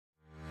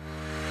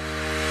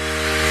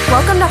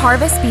Welcome to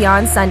Harvest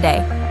Beyond Sunday,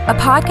 a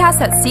podcast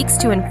that seeks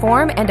to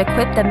inform and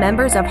equip the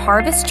members of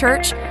Harvest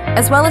Church,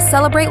 as well as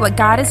celebrate what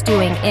God is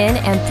doing in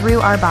and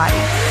through our body.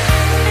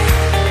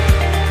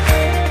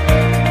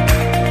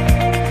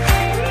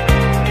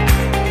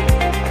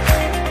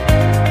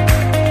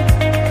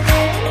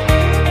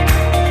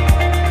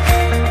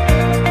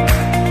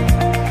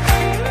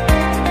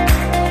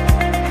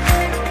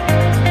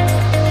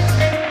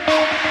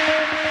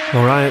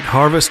 All right,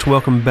 Harvest,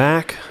 welcome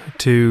back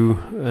to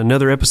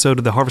another episode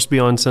of the Harvest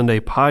Beyond Sunday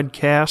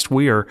podcast.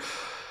 We are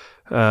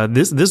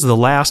this is the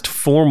last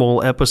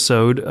formal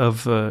episode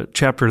of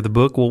chapter of the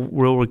book.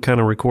 We'll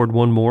kind of record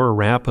one more, a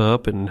wrap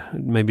up, and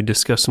maybe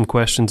discuss some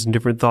questions and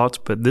different thoughts.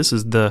 But this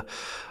is the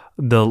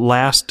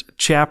last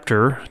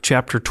chapter,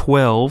 chapter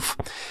 12,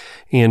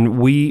 and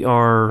we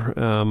are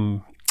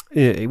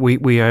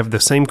we have the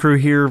same crew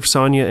here,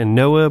 Sonia and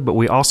Noah, but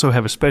we also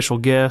have a special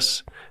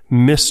guest,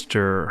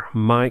 Mr.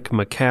 Mike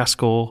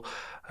McCaskill,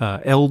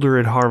 elder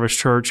at Harvest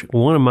Church.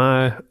 One of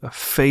my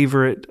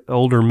favorite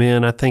older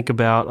men I think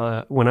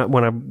about when I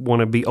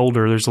want to be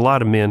older. There's a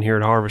lot of men here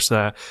at Harvest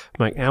that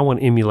I'm like, I want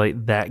to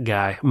emulate that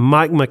guy.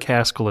 Mike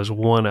McCaskill is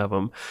one of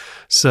them.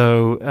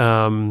 So,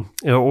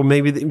 or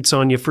maybe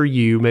Sonia, for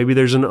you, maybe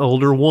there's an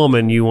older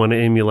woman you want to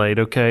emulate.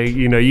 Okay,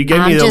 you know, you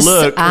gave me the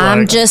look.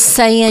 I'm just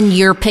saying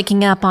you're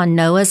picking up on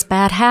Noah's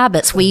bad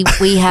habits. We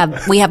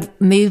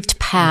have moved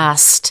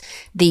past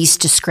these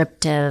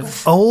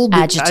descriptive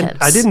adjectives.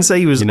 I didn't say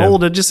he was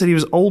old. I just said he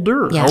was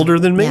older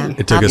than me. Yeah.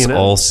 It took us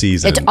all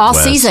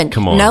season.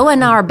 Come on. Noah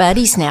and I are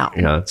buddies now.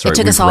 Yeah, that's right. It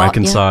took We've us all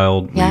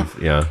reconciled.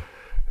 Yeah.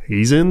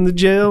 He's in the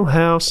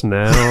jailhouse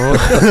now.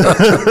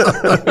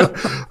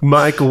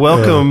 Mike,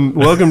 welcome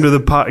to the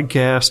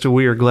podcast.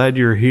 We are glad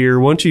you're here.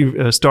 Why don't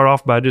you start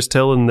off by just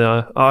telling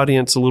the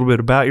audience a little bit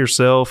about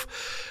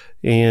yourself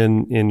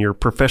and your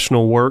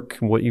professional work,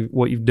 what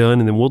you've done,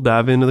 and then we'll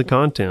dive into the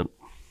content.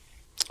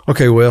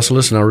 Okay, Wes,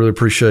 listen, I really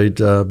appreciate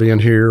being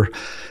here.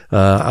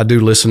 I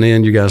do listen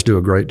in. You guys do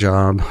a great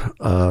job.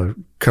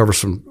 Cover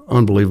some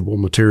unbelievable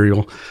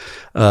material.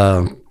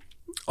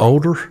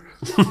 Older?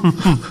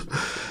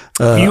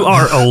 You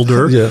are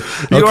older. Yeah.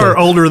 You are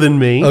older than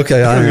me.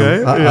 Okay, I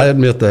am. I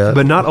admit that.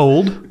 But not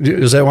old.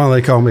 Is that why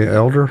they call me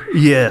elder?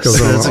 Yes,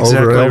 that's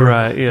exactly elder?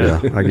 right. Yeah,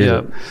 I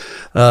get it.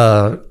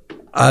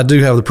 I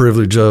do have the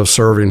privilege of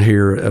serving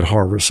here at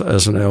Harvest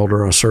as an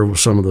elder. I serve with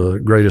some of the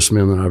greatest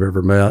men that I've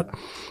ever met.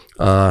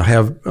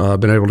 Have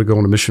been able to go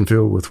on a mission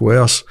field with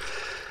Wes.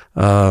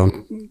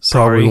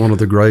 Probably one of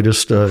the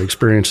greatest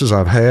experiences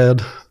I've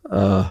had.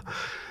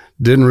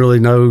 Didn't really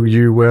know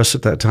you, Wes,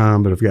 at that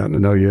time, but I've gotten to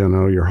know you and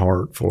know your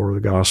heart for the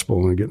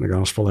gospel and getting the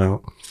gospel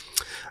out.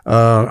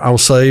 I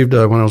was saved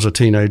when I was a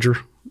teenager.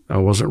 I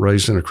wasn't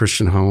raised in a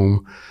Christian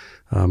home.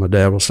 My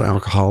dad was an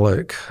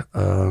alcoholic.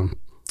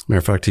 Matter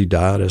of fact, he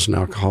died as an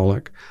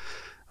alcoholic.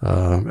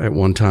 At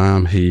one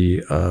time,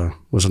 he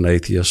was an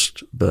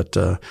atheist, but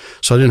so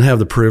I didn't have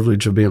the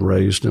privilege of being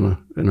raised in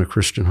a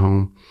Christian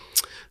home.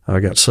 I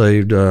got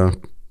saved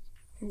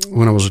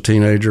when I was a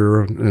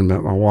teenager and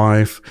met my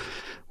wife.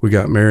 We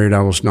got married.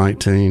 I was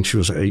 19. She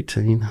was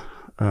 18.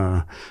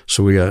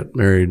 So we got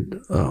married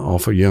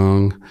awful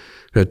young.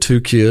 We had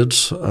 2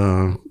 kids.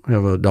 I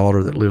have a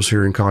daughter that lives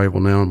here in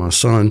Colleyville now. And my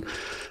son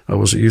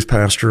was a youth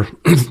pastor,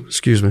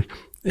 excuse me,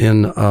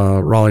 in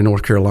Raleigh,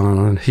 North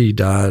Carolina, and he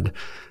died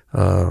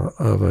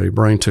of a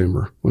brain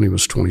tumor when he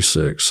was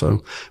 26.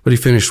 So, but he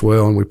finished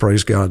well, and we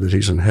praise God that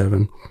he's in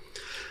heaven.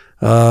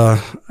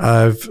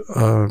 I've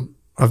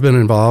been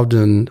involved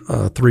in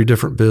 3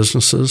 different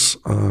businesses.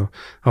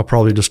 I'll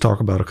probably just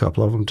talk about a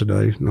couple of them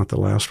today, not the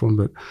last one,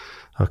 but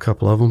a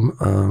couple of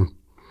them.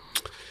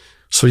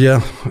 So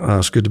yeah,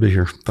 it's good to be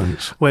here.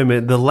 Thanks. Wait a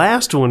minute. The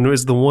last one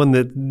is the one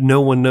that no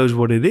one knows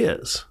what it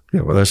is.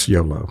 Yeah, well, that's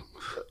YOLO.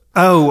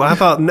 Oh, I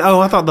thought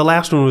the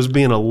last one was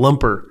being a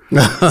lumper.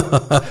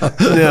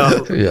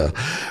 No. Yeah.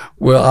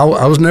 Well,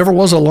 I never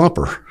was a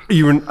lumper.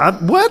 You were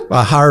what?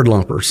 I hired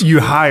lumpers. You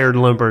hired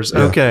lumpers.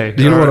 Yeah. Okay.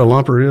 Do you know what a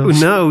lumper is?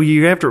 No,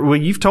 you have to. Well,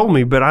 you've told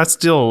me, but I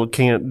still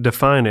can't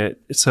define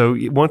it. So,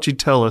 why don't you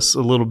tell us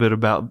a little bit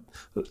about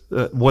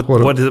what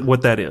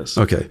that is?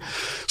 Okay.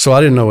 So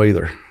I didn't know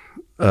either.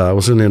 I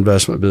was in the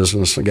investment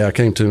business. A guy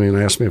came to me and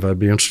asked me if I'd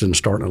be interested in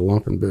starting a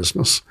lumping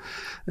business,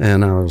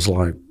 and I was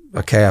like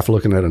a calf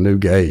looking at a new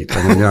gate.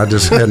 I mean, I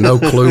just had no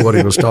clue what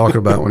he was talking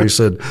about when he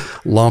said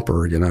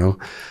lumper, you know.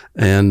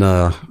 And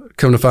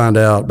come to find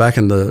out, back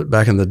in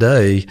the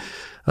day,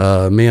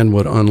 men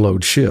would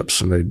unload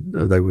ships, and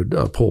they would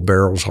pull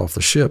barrels off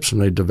the ships,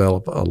 and they'd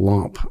develop a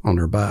lump on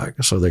their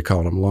back, so they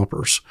called them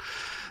lumpers.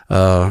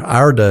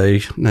 Our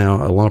day now,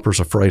 a lumper's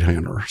a freight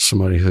handler,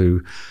 somebody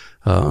who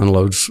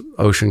unloads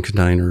ocean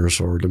containers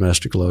or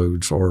domestic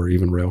loads or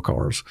even rail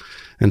cars.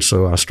 And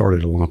so I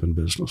started a lumping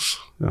business.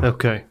 Yeah.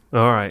 Okay.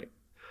 All right.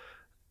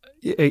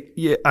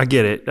 Yeah, I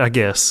get it. I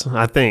guess.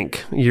 I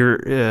think you're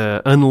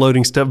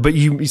unloading stuff, but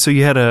you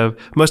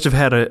must have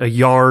had a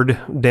yard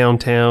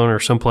downtown or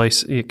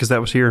someplace, because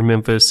that was here in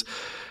Memphis,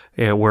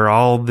 where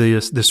all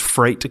this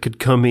freight could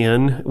come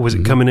in. Was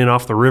it coming in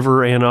off the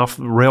river and off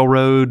the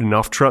railroad and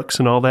off trucks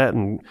and all that,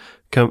 and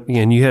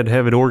you had to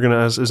have it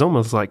organized? It's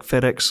almost like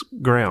FedEx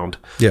ground.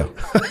 Yeah,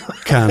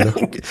 kind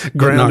of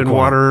ground and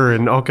water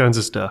and all kinds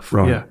of stuff.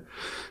 Right.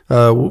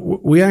 Yeah.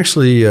 We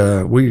actually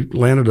we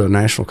landed a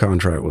national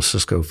contract with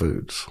Cisco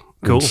Foods.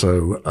 Cool. And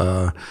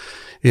so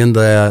in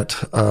that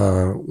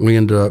we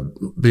ended up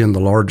being the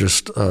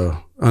largest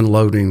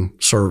unloading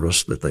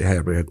service that they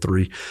had. We had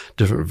 3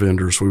 different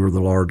vendors. We were the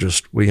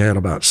largest. We had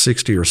about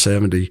 60 or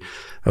 70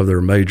 of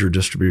their major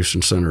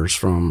distribution centers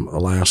from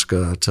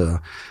Alaska to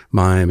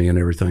Miami and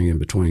everything in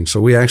between. So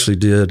we actually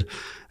did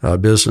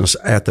business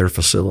at their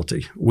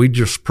facility. We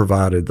just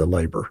provided the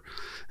labor.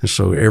 And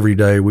so every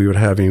day we would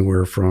have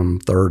anywhere from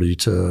 30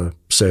 to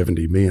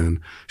 70 men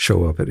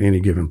show up at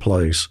any given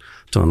place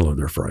to unload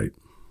their freight.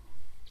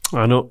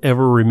 I don't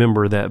ever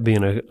remember that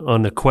being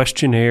on the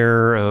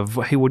questionnaire of,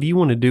 hey, what do you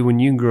want to do when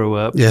you grow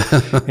up? Yeah.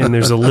 And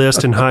there's a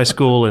list in high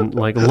school, and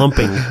like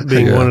lumping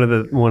being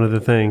one of the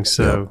things.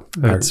 So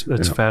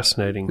that's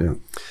fascinating. Yeah.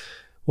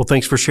 Well,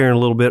 thanks for sharing a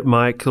little bit,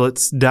 Mike.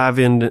 Let's dive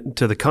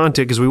into the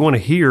content, because we want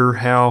to hear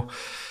how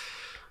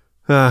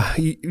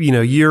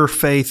your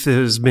faith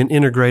has been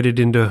integrated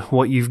into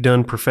what you've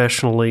done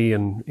professionally,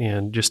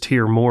 and just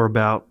hear more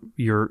about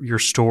your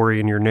story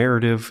and your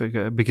narrative,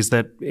 because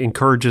that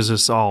encourages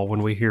us all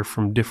when we hear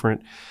from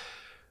different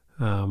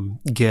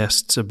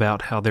guests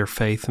about how their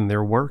faith and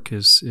their work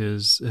has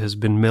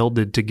been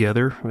melded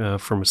together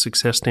from a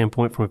success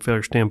standpoint, from a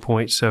failure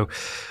standpoint. So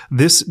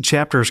this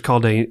chapter is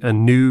called a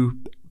new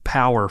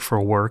power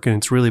for work, and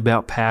it's really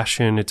about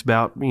passion. It's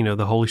about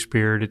the Holy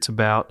Spirit. It's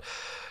about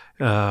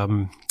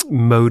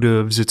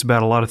motives. It's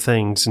about a lot of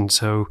things. And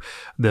so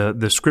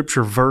the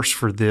scripture verse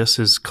for this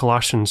is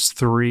Colossians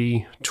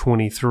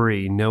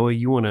 3:23. Noah,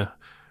 you want to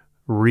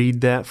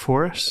read that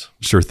for us?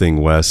 Sure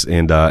thing, Wes.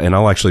 And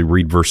I'll actually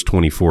read verse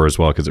 24 as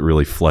well, because it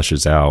really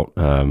fleshes out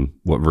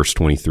what verse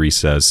 23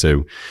 says.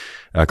 So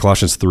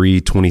Colossians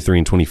 3:23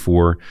 and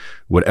 24,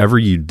 whatever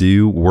you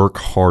do, work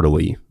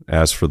heartily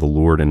as for the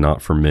Lord and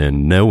not for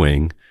men,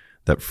 knowing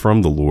that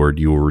from the Lord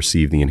you will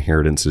receive the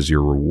inheritance as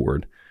your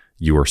reward.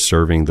 You are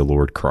serving the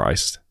Lord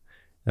Christ.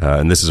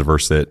 And this is a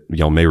verse that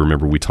y'all may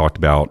remember we talked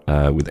about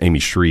with Amy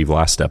Shreve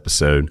last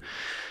episode,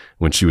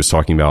 when she was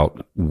talking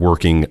about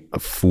working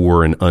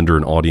for and under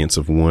an audience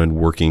of one,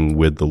 working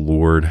with the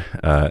Lord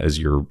as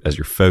your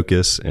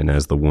focus and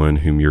as the one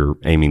whom you're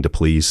aiming to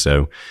please.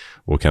 So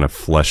we'll kind of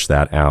flesh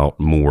that out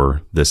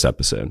more this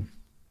episode.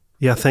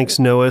 Yeah, thanks,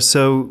 Noah.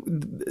 So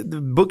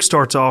the book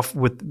starts off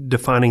with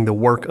defining the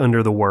work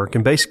under the work,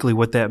 and basically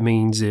what that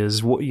means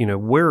is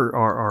where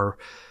are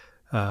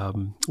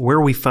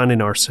we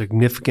finding our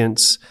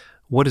significance?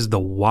 What is the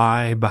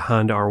why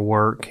behind our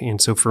work?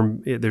 And so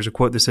there's a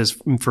quote that says,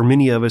 for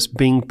many of us,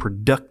 being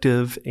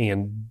productive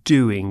and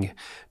doing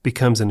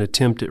becomes an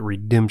attempt at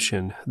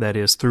redemption. That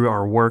is, through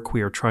our work,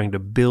 we are trying to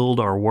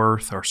build our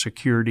worth, our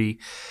security,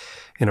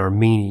 and our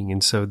meaning.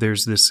 And so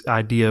there's this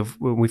idea of,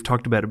 we've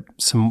talked about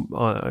some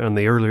on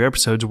the earlier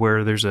episodes,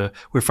 where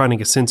we're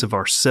finding a sense of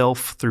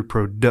ourself through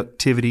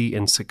productivity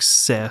and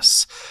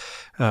success,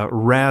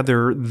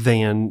 rather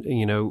than,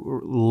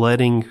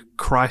 letting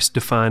Christ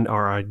define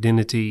our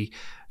identity,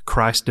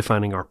 Christ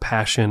defining our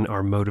passion,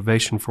 our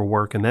motivation for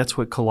work. And that's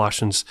what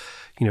Colossians,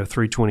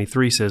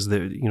 3:23 says,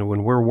 that,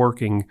 when we're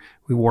working,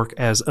 we work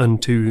as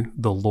unto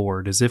the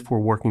Lord, as if we're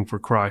working for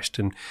Christ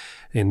and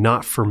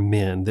not for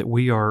men, that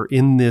we are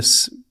in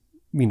this,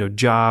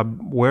 job,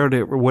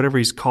 whatever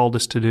He's called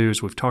us to do,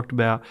 as we've talked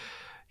about,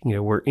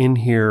 we're in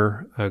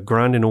here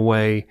grinding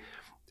away,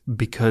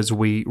 because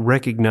we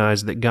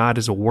recognize that God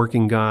is a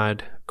working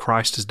God.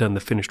 Christ has done the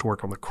finished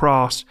work on the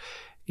cross,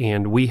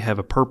 and we have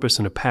a purpose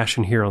and a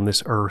passion here on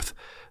this earth.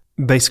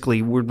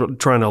 Basically, we're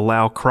trying to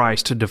allow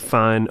Christ to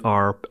define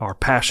our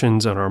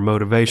passions and our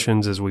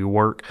motivations as we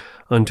work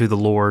unto the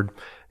Lord.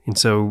 And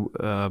so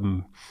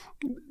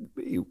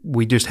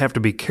we just have to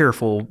be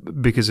careful,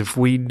 because if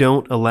we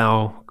don't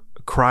allow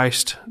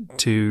Christ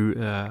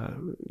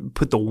to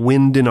put the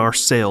wind in our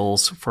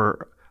sails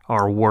for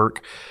our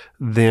work,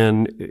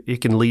 then it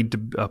can lead to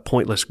a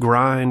pointless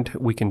grind.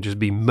 We can just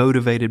be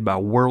motivated by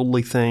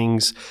worldly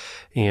things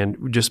and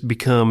just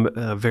become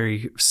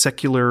very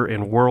secular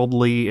and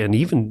worldly, and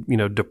even,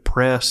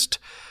 depressed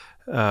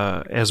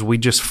as we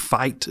just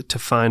fight to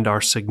find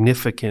our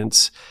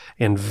significance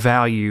and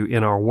value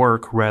in our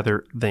work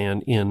rather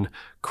than in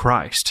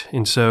Christ.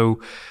 And so,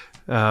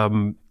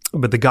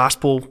 but the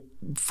gospel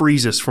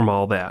frees us from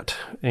all that.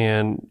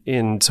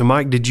 And so,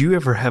 Mike, did you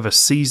ever have a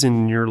season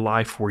in your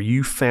life where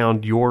you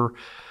found your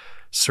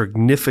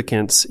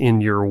significance in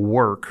your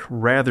work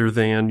rather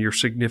than your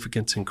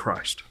significance in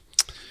Christ?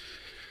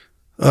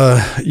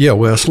 Yeah,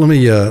 Wes, let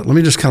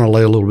me just kind of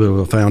lay a little bit of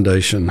a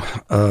foundation.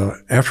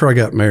 After I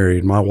got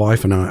married, my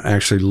wife and I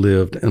actually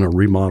lived in a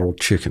remodeled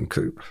chicken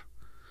coop.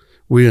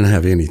 We didn't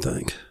have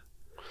anything.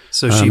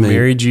 So she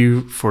married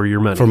you for your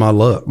money? For my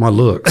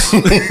looks.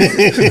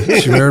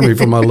 She married me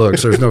for my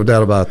looks. There's no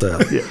doubt about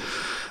that.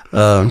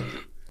 Yeah.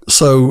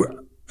 So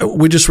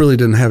We just really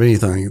didn't have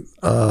anything.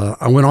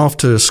 I went off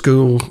to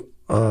school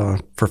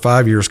for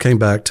 5 years, came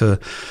back to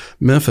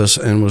Memphis,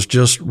 and was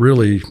just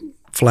really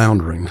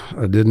floundering.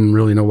 I didn't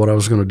really know what I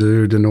was going to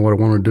do, didn't know what I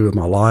wanted to do with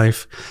my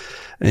life,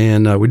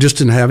 and we just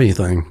didn't have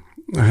anything.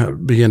 I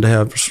began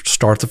to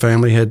start the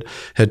family,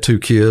 had 2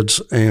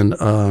 kids, and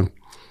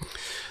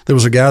there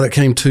was a guy that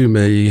came to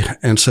me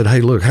and said,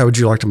 "Hey, look, how would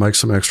you like to make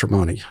some extra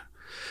money?"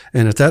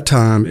 And at that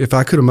time, if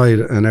I could have made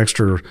an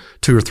extra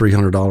 $200 or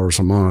 $300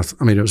 a month,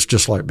 I mean, it was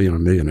just like being a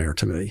millionaire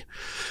to me.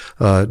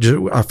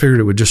 I figured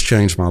it would just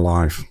change my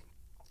life.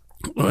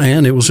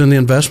 And it was in the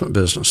investment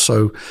business.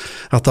 So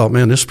I thought,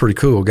 man, this is pretty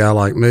cool. A guy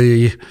like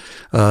me,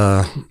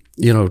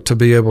 to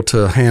be able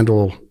to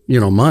handle,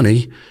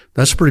 money,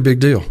 that's a pretty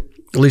big deal.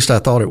 At least I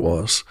thought it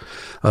was.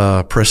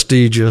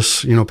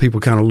 Prestigious,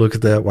 people kind of look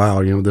at that.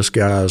 Wow, this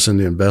guy is in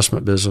the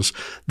investment business.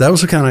 That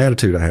was the kind of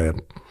attitude I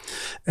had.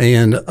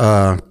 And,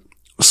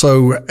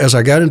 so as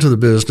I got into the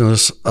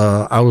business,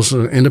 I was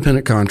an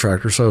independent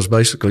contractor, so I was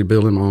basically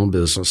building my own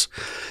business,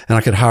 and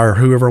I could hire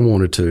whoever I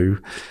wanted to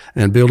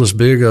and build as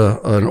big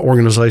an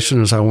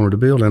organization as I wanted to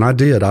build. And I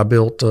did. I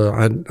built,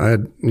 I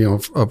had,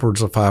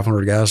 upwards of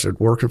 500 guys that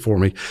were working for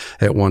me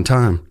at one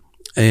time.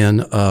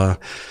 And,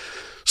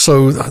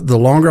 so the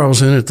longer I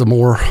was in it, the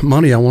more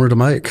money I wanted to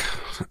make.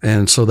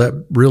 And so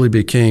that really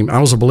became, I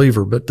was a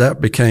believer, but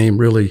that became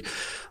really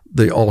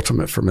the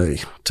ultimate for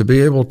me. To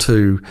be able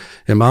to,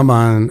 in my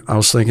mind, I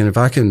was thinking if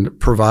I can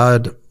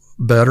provide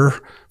better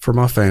for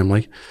my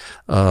family,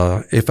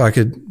 if I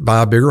could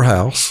buy a bigger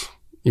house,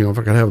 if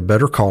I could have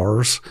better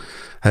cars,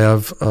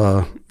 have,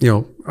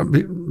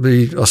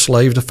 be a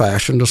slave to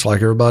fashion just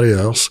like everybody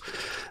else.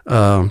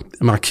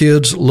 My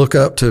kids look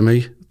up to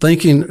me,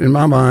 thinking in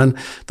my mind,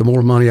 the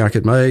more money I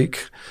could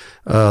make,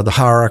 the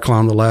higher I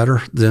climbed the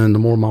ladder, then the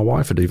more my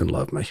wife would even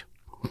love me.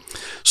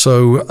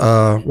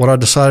 So what I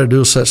decided to do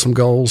was set some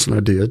goals, and I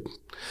did.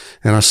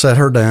 And I sat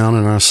her down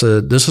and I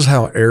said, this is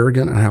how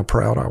arrogant and how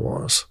proud I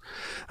was.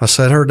 I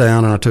sat her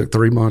down and I took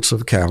 3 months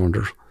of a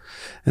calendar.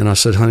 And I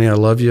said, honey, I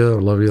love you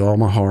with all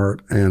my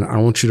heart. And I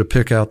want you to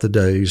pick out the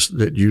days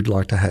that you'd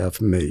like to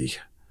have me.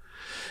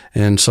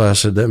 And so I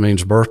said, that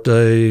means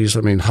birthdays,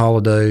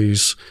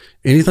 holidays,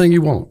 anything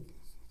you want.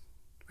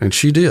 And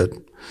she did.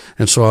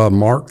 And so I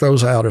marked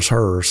those out as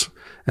hers.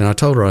 And I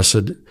told her, I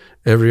said,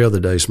 every other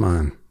day's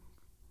mine.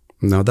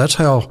 Now, that's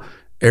how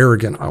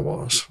arrogant I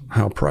was,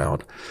 how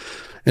proud.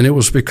 And it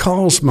was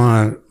because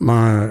my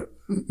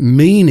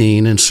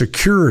meaning and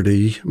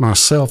security, my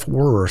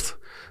self-worth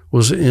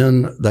was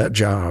in that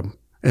job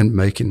and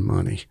making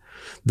money.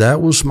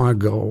 That was my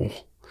goal.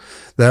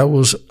 That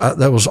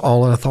was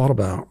all I thought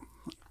about.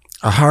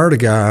 I hired a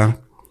guy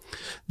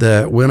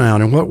that went out,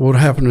 and what would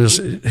happen is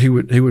he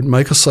would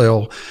make a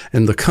sale,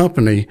 and the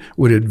company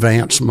would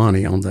advance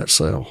money on that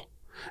sale.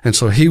 And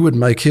so he would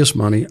make his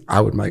money, I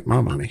would make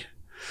my money.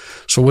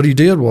 So what he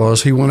did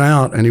was he went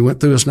out and he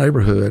went through his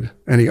neighborhood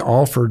and he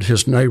offered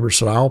his neighbors,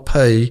 said,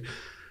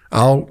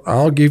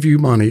 I'll give you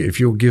money if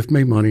you'll give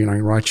me money and I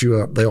can write you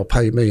up. They'll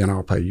pay me and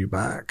I'll pay you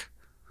back.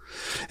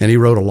 And he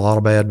wrote a lot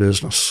of bad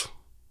business.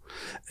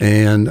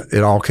 And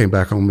it all came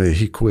back on me.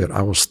 He quit.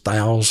 I was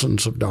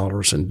thousands of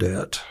dollars in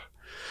debt.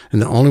 And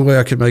the only way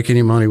I could make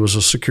any money was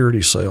a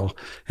security sale.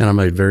 And I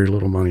made very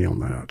little money on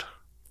that.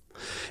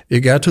 It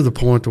got to the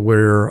point to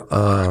where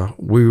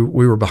we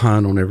were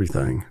behind on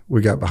everything.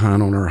 We got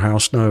behind on our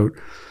house note.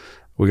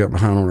 We got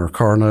behind on our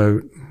car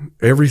note.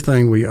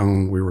 Everything we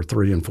owned, we were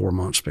 3 and 4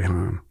 months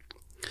behind.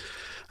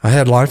 I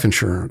had life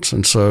insurance,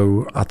 and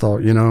so I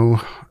thought,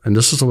 and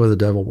this is the way the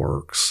devil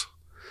works.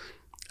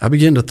 I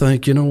began to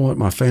think, what,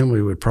 my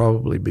family would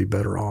probably be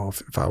better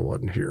off if I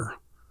wasn't here.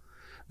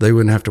 They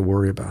wouldn't have to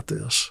worry about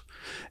this.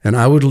 And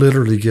I would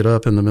literally get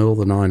up in the middle of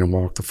the night and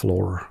walk the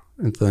floor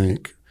and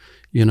think,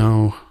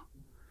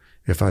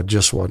 if I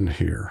just wasn't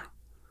here.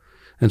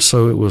 And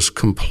so it was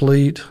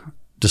complete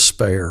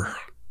despair.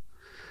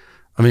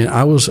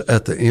 I was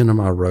at the end of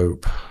my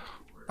rope.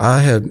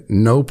 I had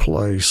no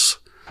place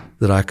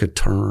that I could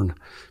turn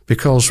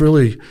because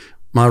really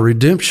my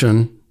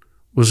redemption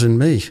was in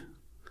me.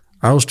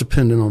 I was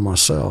dependent on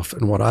myself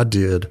and what I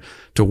did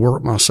to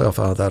work myself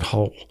out of that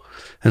hole.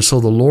 And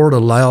so the Lord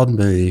allowed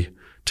me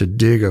to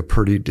dig a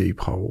pretty deep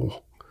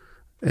hole.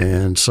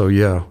 And so,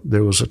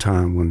 there was a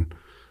time when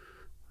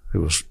it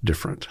was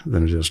different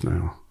than it is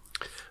now.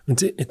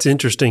 It's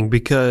interesting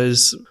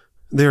because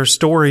there are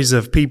stories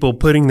of people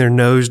putting their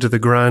nose to the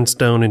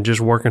grindstone and just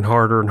working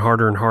harder and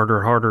harder and harder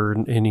and harder,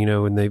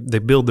 and they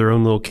build their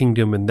own little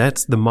kingdom, and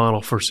that's the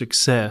model for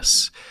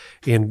success.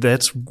 And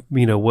that's,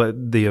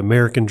 what the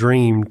American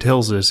dream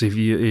tells us. If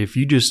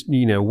you just,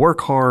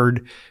 work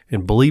hard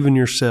and believe in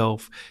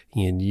yourself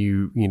and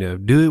you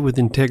do it with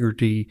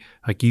integrity,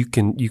 like you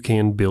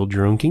can build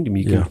your own kingdom.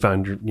 You can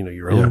find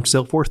your own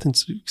self-worth and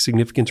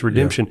significance,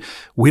 redemption. Yeah.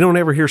 We don't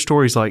ever hear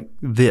stories like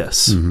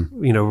this.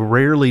 Mm-hmm.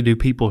 Rarely do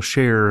people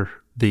share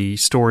the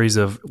stories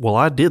of, well,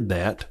 I did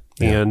that.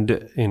 Yeah. And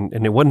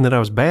it wasn't that I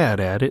was bad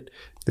at it.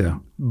 Yeah.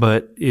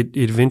 But it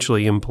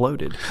eventually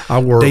imploded.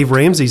 Dave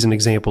Ramsey's an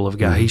example of a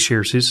guy. He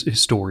shares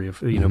his story of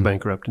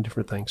bankrupt and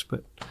different things.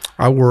 But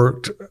I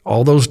worked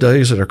all those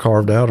days that are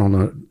carved out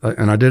and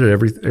I did it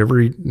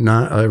every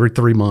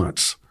 3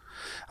 months.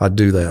 I'd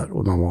do that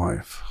with my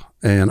wife,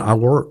 and I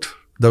worked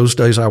those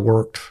days. I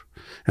worked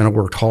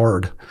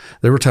hard.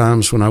 There were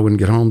times when I wouldn't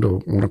get home till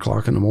 1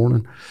 o'clock in the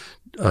morning.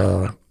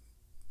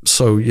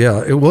 So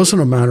yeah, it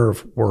wasn't a matter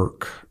of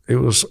work. It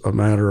was a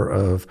matter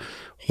of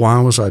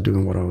why was I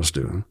doing what I was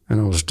doing? And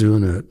I was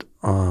doing it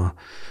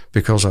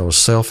because I was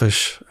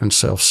selfish and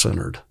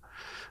self-centered.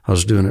 I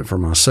was doing it for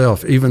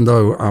myself, even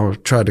though I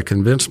tried to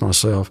convince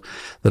myself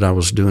that I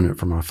was doing it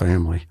for my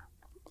family.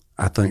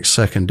 I think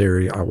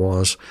secondary I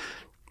was,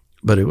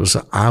 but it was,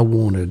 I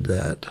wanted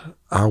that.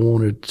 I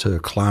wanted to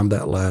climb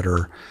that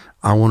ladder.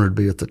 I wanted to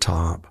be at the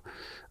top.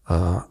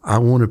 I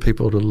wanted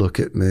people to look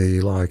at me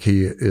like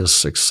he is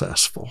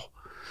successful.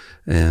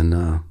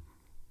 And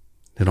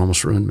it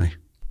almost ruined me.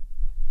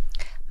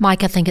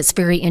 Mike, I think it's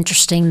very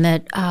interesting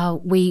that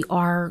we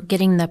are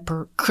getting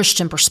the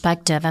Christian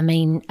perspective. I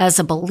mean, as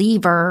a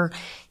believer,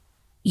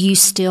 you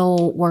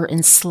still were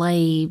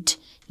enslaved.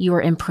 You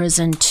were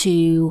imprisoned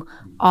to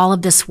all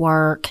of this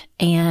work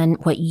and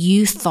what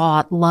you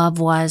thought love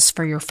was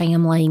for your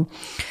family.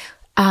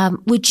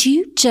 Would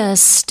you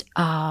just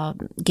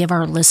give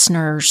our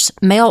listeners,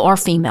 male or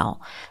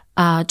female,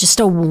 just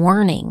a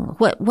warning?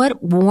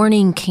 What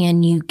warning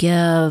can you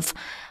give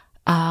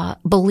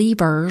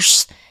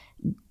believers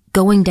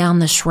going down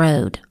this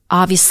road?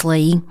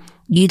 Obviously,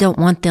 you don't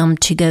want them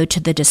to go to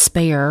the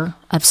despair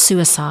of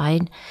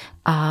suicide,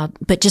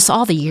 but just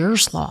all the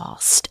years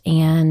lost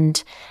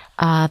and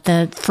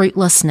the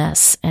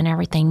fruitlessness and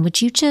everything.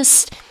 Would you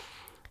just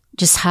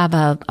have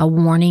a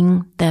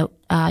warning that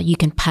you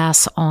can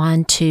pass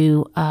on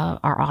to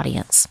our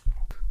audience?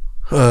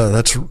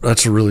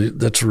 That's a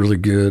really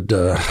good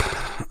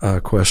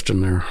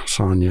question there,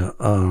 Sonia.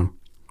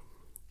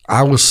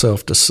 I was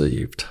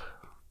self-deceived,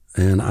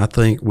 and I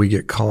think we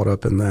get caught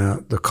up in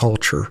that. The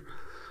culture,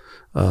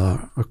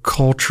 a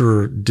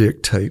culture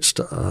dictates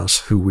to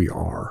us who we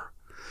are,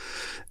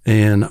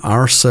 and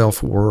our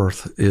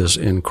self-worth is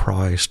in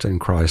Christ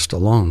and Christ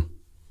alone.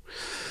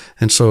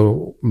 And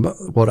so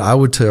what I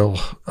would tell,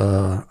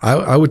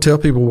 I would tell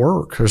people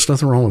work. There's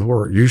nothing wrong with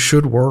work. You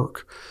should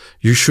work.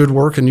 You should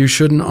work and you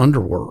shouldn't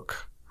underwork.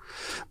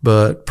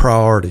 But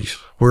priorities,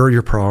 where are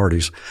your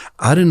priorities?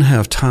 I didn't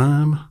have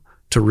time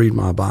to read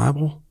my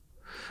Bible.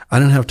 I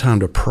didn't have time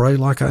to pray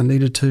like I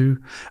needed to.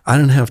 I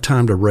didn't have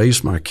time to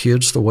raise my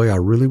kids the way I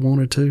really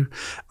wanted to.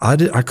 I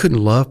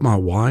couldn't love my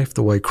wife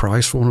the way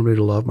Christ wanted me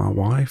to love my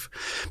wife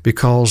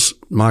because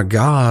my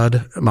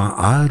God, my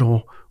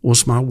idol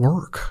was my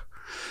work.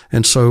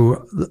 And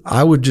so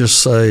I would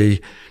just say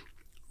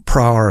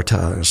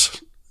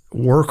prioritize,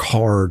 work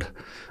hard,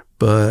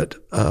 but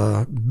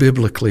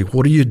biblically,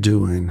 what are you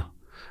doing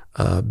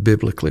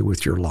biblically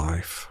with your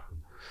life?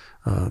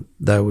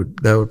 That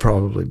would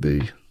probably be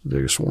the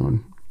biggest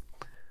one.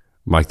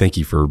 Mike, thank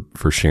you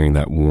for sharing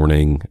that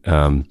warning.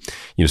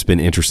 It's been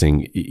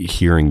interesting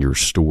hearing your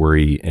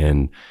story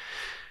and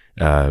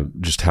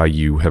just how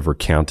you have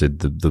recounted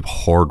the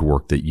hard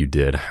work that you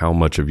did, how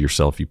much of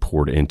yourself you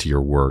poured into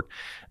your work.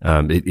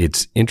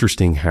 It's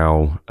interesting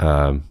how,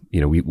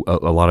 we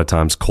a lot of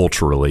times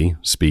culturally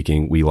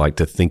speaking, we like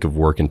to think of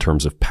work in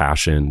terms of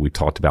passion. We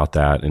talked about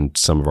that in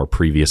some of our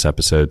previous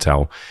episodes,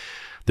 how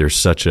there's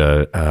such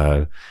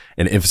an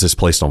emphasis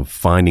placed on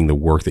finding the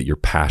work that you're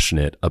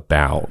passionate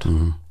about.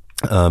 Mm-hmm.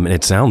 And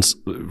it sounds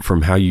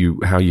from how you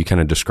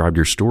kind of described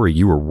your story,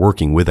 you were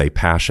working with a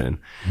passion,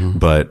 mm-hmm.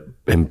 But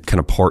in kind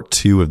of part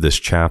 2 of this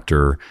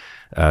chapter,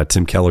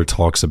 Tim Keller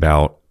talks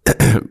about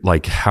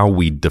like how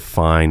we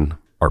define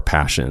our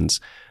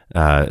passions,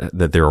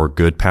 that there are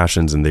good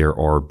passions and there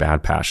are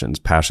bad passions,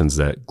 passions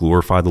that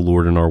glorify the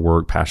Lord in our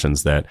work,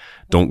 passions that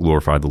don't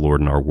glorify the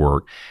Lord in our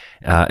work.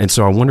 And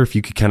so I wonder if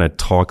you could kind of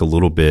talk a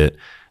little bit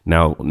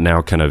now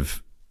kind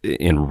of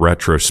in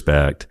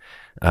retrospect,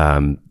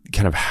 kind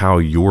of how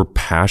your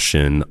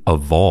passion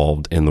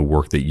evolved in the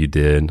work that you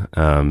did,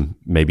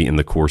 maybe in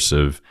the course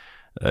of,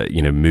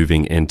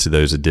 moving into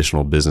those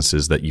additional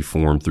businesses that you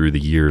formed through the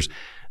years.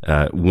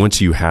 Once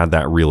you had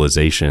that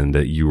realization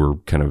that you were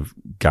kind of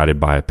guided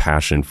by a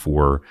passion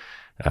for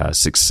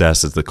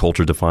success as the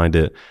culture defined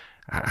it,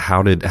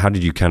 how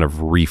did you kind of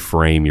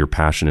reframe your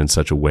passion in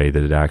such a way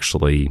that it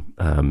actually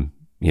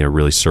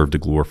really served to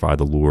glorify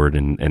the Lord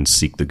and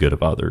seek the good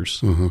of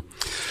others? Mm-hmm.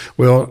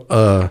 Well,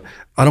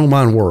 I don't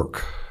mind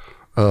work.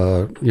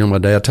 My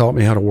dad taught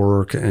me how to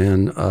work,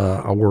 and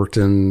I worked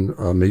in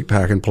a meat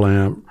packing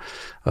plant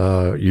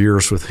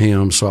years with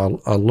him,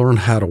 so I learned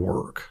how to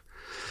work.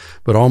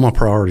 But all my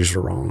priorities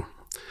are wrong.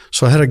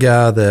 So I had a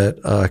guy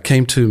that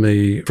came to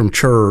me from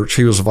church.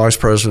 He was a vice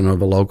president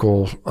of a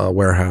local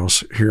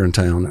warehouse here in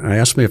town, and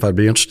asked me if I'd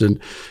be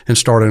interested in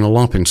starting a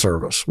lumping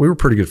service. We were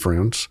pretty good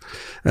friends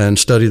and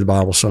studied the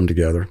Bible some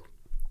together.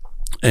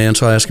 And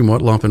so I asked him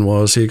what lumping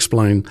was. He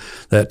explained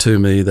that to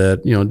me,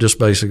 that, just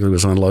basically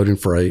was unloading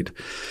freight.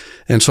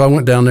 And so I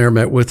went down there,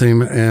 met with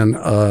him, and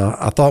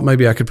I thought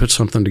maybe I could put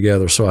something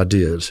together. So I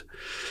did.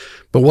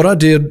 But what I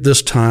did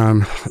this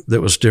time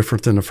that was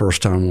different than the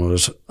first time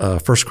was 1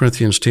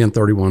 Corinthians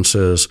 10:31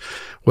 says,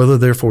 whether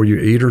therefore you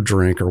eat or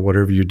drink or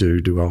whatever you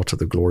do, do all to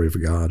the glory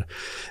of God.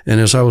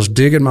 And as I was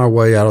digging my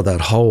way out of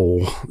that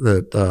hole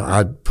that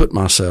I'd put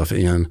myself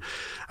in,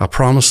 I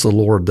promised the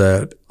Lord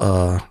that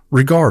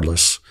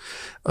regardless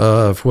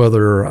of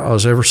whether I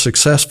was ever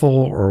successful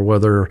or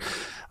whether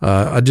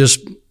I just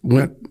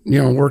went,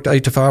 worked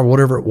 8 to 5,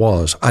 whatever it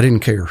was, I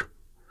didn't care.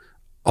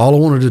 All I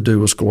wanted to do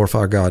was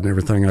glorify God in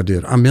everything I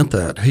did. I meant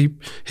that.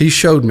 He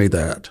showed me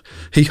that.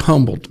 He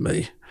humbled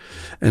me.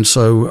 And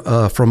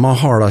so from my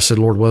heart, I said,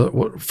 Lord,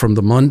 what, from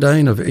the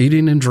mundane of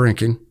eating and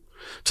drinking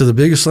to the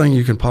biggest thing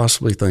you can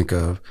possibly think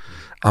of,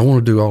 I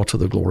want to do all to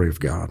the glory of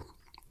God.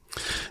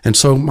 And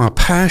so my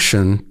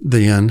passion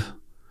then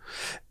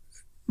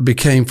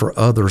became for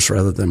others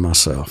rather than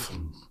myself.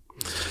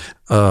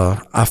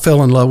 I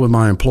fell in love with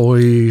my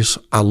employees.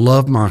 I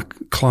loved my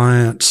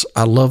clients.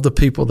 I loved the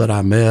people that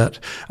I met.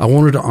 I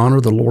wanted to honor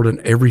the Lord in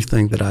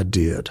everything that I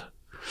did.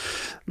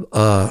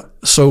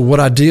 So what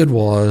I did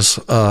was,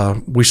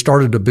 we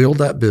started to build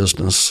that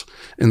business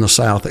in the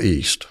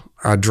Southeast.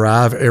 I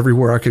drive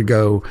everywhere I could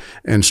go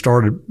and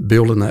started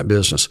building that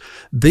business.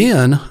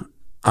 Then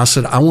I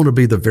said, I want to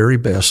be the very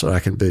best that I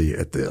can be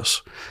at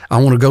this.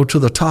 I want to go to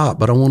the top,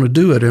 but I want to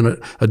do it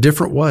in a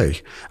different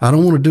way. I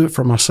don't want to do it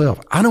for myself.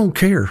 I don't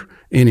care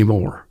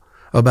anymore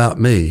about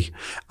me.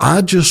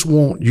 I just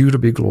want you to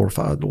be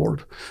glorified,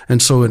 Lord.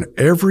 And so in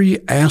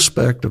every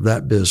aspect of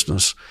that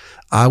business,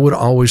 I would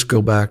always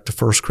go back to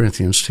 1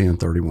 Corinthians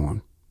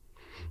 10:31.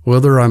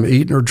 Whether I'm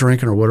eating or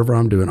drinking or whatever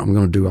I'm doing, I'm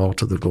going to do all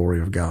to the glory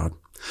of God.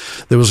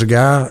 There was a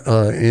guy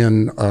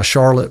in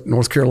Charlotte,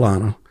 North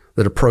Carolina,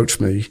 that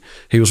approached me.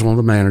 He was one of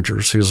the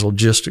managers. He was a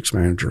logistics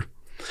manager.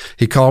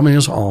 He called me in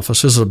his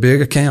office. This is a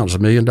big account. It's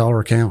 $1 million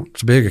account.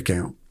 It's a big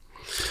account.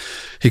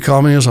 He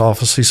called me in his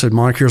office. He said,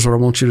 Mike, here's what I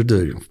want you to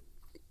do.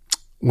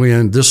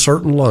 When this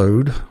certain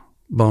load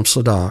bumps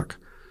the dock,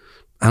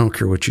 I don't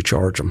care what you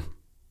charge them.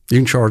 You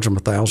can charge them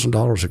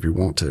 $1,000 if you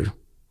want to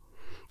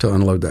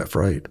unload that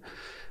freight.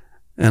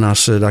 And I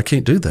said, I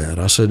can't do that.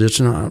 I said, it's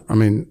not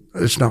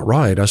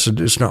right. I said,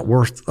 it's not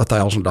worth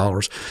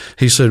 $1,000.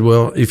 He said,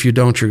 well, if you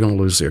don't, you're going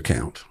to lose the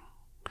account.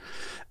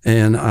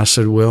 And I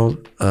said, well,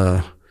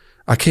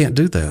 I can't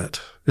do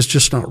that. It's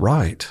just not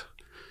right.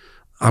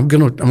 I'm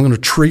going to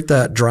treat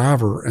that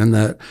driver and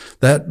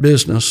that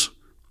business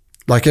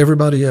like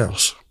everybody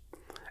else.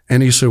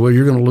 And he said, well,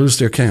 you're going to lose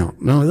the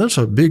account. No, that's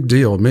a big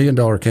deal. $1 million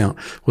account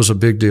was a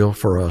big deal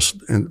for us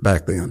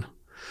back then.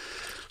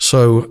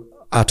 So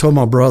I told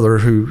my brother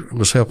who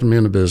was helping me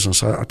in the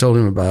business, I told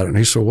him about it, and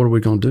he said, what are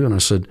we going to do? And I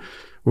said,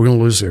 we're going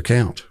to lose the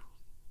account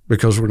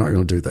because we're not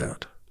going to do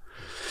that.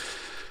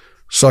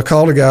 So I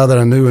called a guy that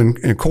I knew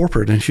in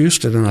corporate in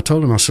Houston, and I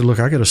told him, I said, look,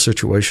 I got a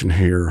situation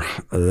here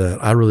that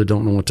I really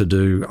don't know what to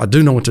do. I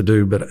do know what to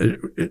do, but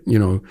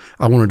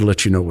I wanted to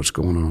let you know what's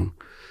going on.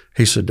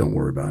 He said, don't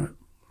worry about it.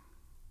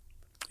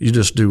 You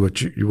just do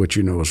what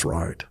you know is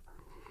right.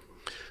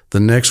 The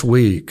next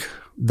week,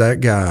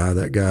 that guy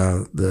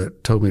that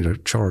told me to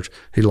charge,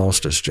 he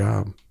lost his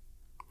job.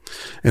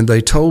 And they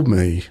told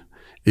me,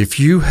 if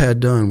you had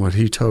done what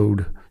he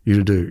told you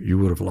to do, you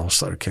would have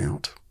lost that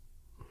account.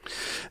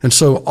 And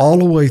so all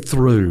the way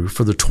through,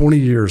 for the 20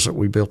 years that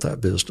we built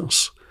that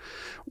business,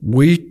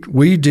 we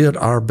did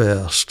our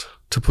best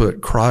to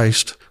put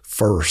Christ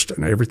first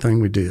in everything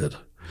we did.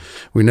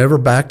 We never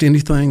backed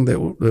anything that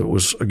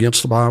was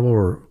against the Bible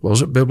or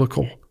wasn't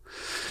biblical.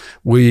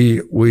 We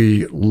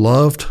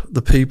loved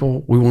the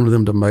people. We wanted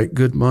them to make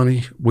good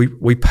money.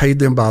 We paid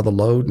them by the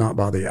load, not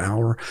by the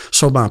hour.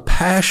 So my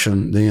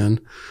passion then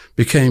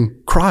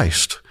became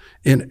Christ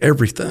in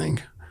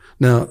everything.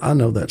 Now, I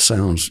know that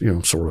sounds,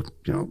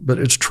 but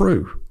it's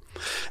true.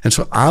 And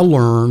so I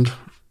learned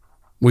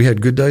we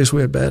had good days, we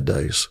had bad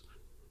days.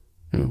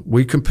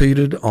 We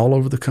competed all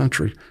over the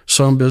country.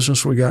 Some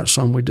business we got,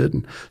 some we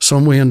didn't.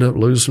 Some we ended up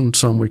losing,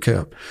 some we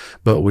kept.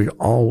 But we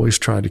always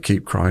tried to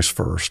keep Christ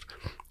first.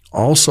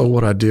 Also,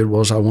 what I did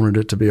was I wanted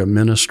it to be a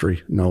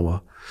ministry,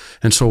 Noah.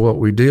 And so what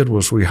we did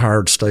was we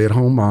hired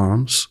stay-at-home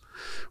moms.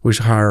 We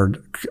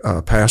hired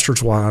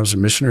pastors' wives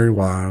and missionary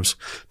wives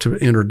to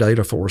enter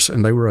data for us,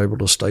 and they were able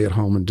to stay at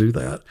home and do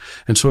that.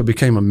 And so it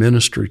became a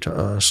ministry to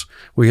us.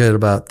 We had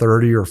about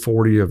 30 or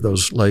 40 of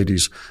those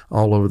ladies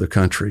all over the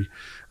country.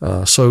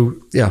 So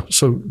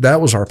that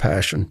was our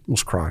passion,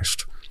 was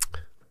Christ.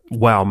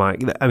 Wow,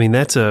 Mike. I mean,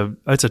 that's a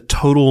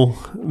total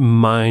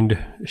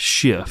mind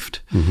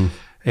shift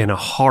and a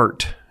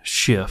heart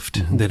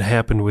shift that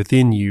happened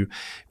within you.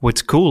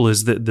 What's cool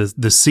is that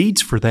the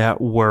seeds for that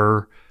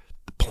were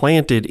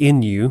planted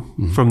in you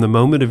from the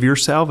moment of your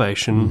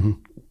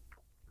salvation,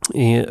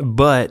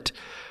 but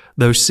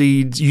those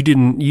seeds, you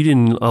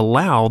didn't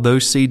allow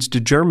those seeds to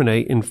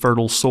germinate in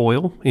fertile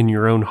soil in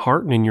your own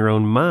heart and in your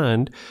own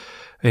mind.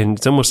 And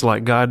it's almost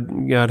like God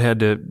had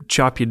to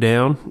chop you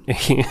down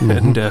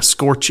and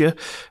scorch you,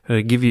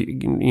 give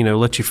you,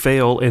 let you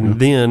fail, and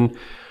then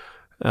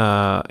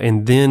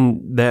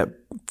that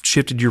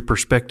shifted your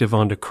perspective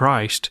onto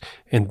Christ,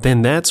 and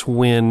then that's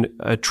when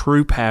a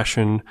true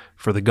passion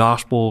for the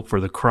gospel, for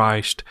the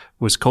Christ,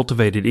 was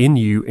cultivated in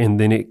you, and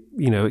then it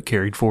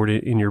carried forward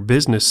in your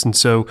business, and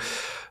so.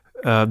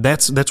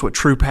 That's what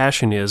true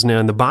passion is. Now,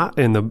 in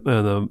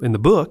the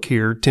book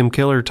here, Tim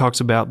Keller talks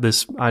about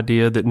this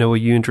idea that Noah,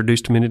 you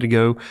introduced a minute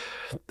ago,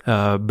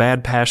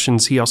 bad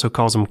passions. He also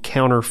calls them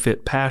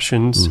counterfeit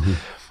passions,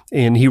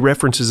 and he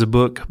references a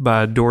book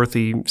by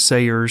Dorothy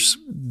Sayers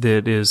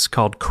that is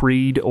called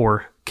Creed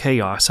or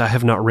Chaos. I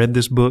have not read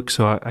this book,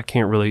 so I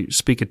can't really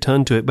speak a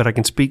ton to it, but I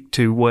can speak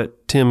to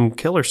what Tim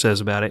Keller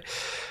says about it.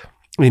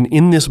 And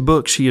in this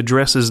book, she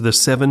addresses the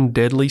 7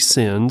 deadly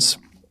sins,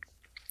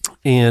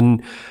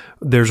 and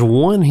there's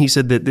one, he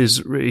said, that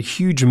is a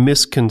huge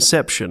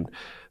misconception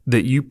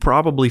that you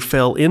probably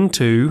fell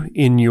into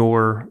in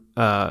your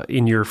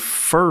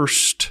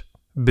first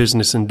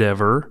business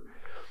endeavor,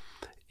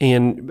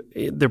 and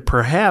there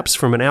perhaps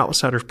from an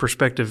outsider's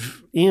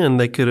perspective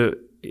they could have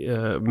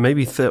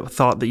maybe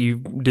thought that you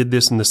did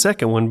this in the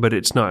second one, but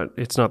it's not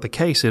the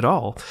case at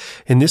all.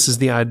 And this is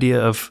the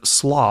idea of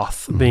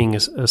sloth being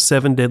a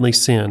 7 deadly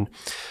sin.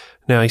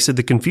 Now, he said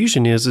the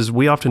confusion is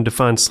we often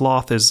define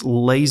sloth as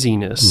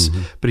laziness,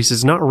 but he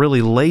says not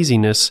really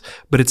laziness,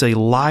 but it's a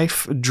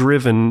life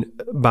driven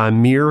by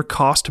mere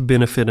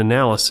cost-benefit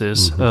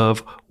analysis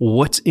of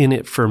what's in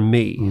it for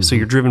me. So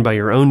you're driven by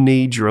your own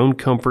needs, your own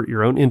comfort,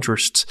 your own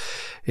interests.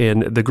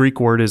 And the Greek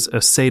word is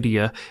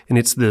acedia, and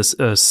it's this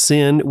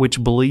sin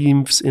which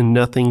believes in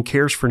nothing,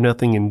 cares for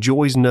nothing,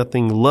 enjoys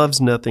nothing, loves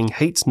nothing,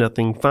 hates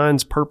nothing,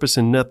 finds purpose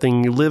in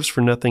nothing, lives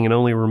for nothing, and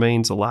only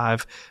remains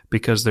alive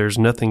because there's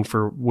nothing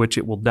for which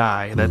it will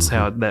die. That's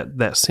how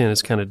that sin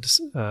is kind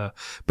of,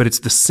 but it's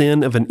the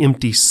sin of an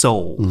empty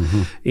soul.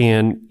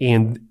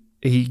 And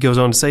he goes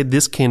on to say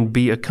this can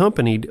be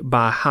accompanied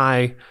by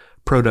high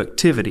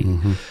productivity.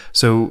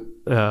 So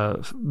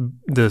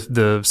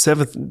the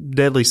 7th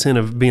deadly sin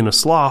of being a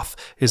sloth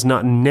is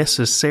not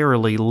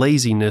necessarily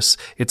laziness.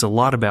 It's a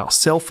lot about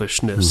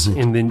selfishness.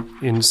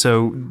 And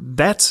so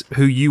that's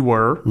who you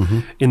were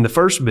in the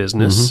first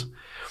business.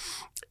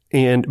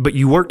 But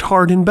you worked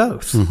hard in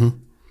both.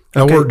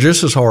 I worked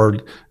just as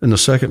hard in the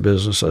second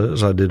business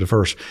as I did the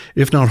first,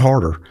 if not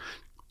harder.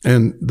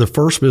 And the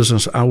first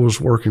business, I was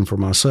working for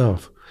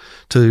myself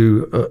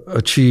to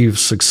achieve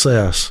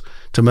success,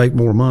 to make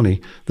more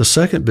money. The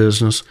second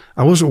business,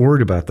 I wasn't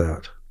worried about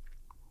that.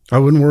 I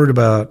wasn't worried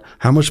about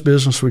how much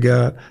business we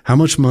got, how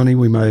much money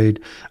we made.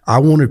 I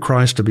wanted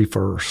Christ to be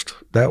first.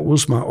 That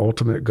was my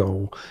ultimate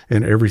goal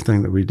in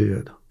everything that we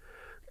did.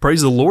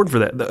 Praise the Lord for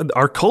that.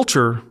 Our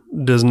culture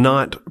does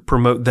not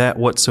promote that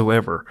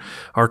whatsoever.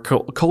 Our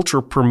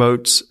culture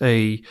promotes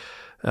as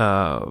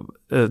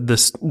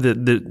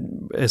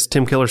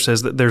Tim Keller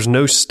says, that there's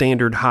no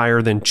standard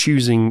higher than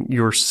choosing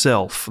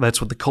yourself. That's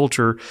what the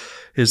culture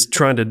is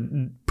trying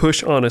to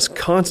push on us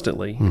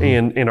constantly,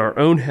 and in our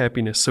own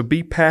happiness. So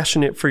be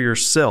passionate for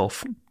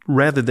yourself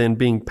rather than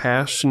being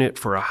passionate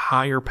for a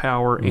higher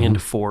power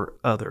and for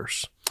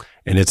others.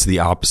 And it's the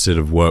opposite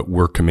of what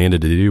we're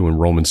commanded to do in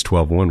Romans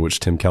 12:1,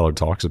 which Tim Keller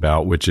talks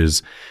about, which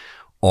is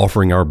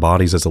offering our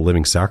bodies as a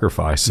living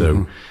sacrifice.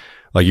 So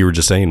like you were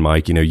just saying,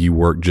 Mike, you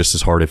work just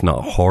as hard, if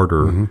not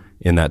harder,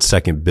 in that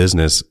second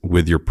business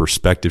with your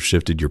perspective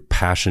shifted, your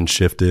passion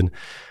shifted.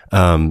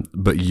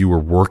 But you were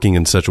working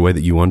in such a way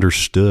that you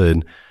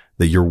understood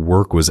that your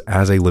work was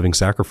as a living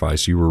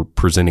sacrifice. You were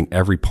presenting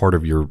every part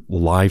of your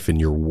life and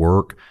your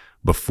work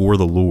before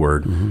the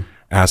Lord,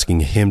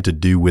 asking Him to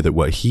do with it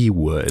what He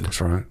would,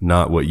 That's right.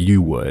 not what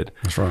you would.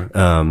 That's right.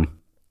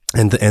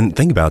 And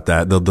think about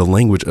that. The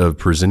language of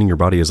presenting your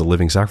body as a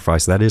living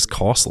sacrifice, that is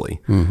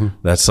costly.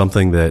 That's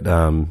something that,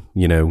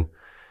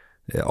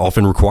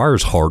 often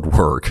requires hard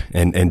work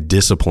and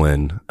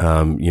discipline,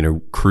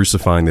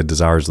 crucifying the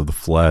desires of the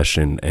flesh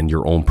and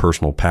your own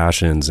personal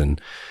passions.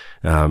 And,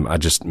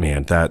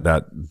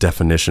 that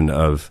definition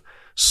of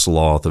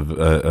sloth, of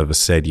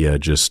acedia,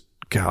 just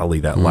golly,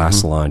 that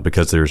last line,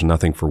 because there's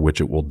nothing for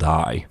which it will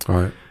die. All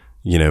right.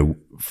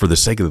 For the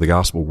sake of the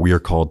gospel, we are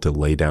called to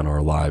lay down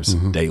our lives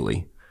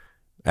daily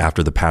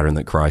after the pattern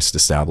that Christ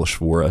established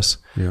for us.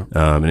 Yeah.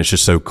 And it's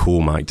just so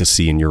cool, Mike, to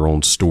see in your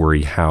own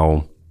story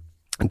how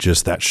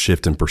just that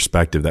shift in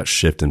perspective, that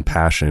shift in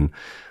passion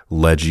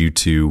led you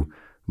to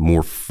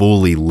more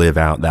fully live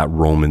out that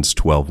Romans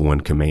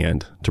 12:1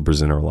 command to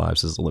present our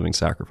lives as a living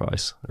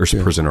sacrifice, or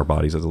present our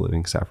bodies as a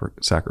living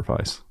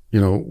sacrifice.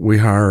 We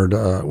hired,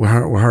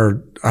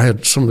 I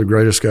had some of the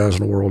greatest guys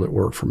in the world that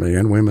worked for me,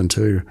 and women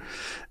too.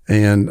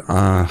 And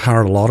I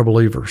hired a lot of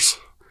believers.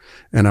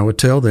 And I would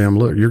tell them,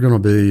 look, you're going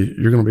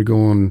to be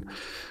going,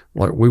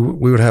 like we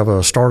would have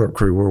a startup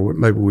crew where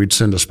maybe we'd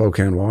send to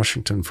Spokane,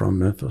 Washington from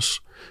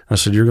Memphis. I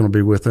said, you're going to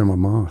be with them a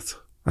month.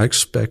 I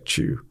expect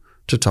you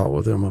to talk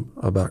with them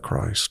about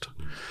Christ.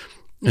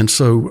 And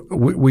so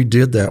we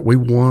did that. We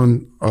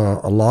won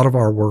a lot of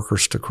our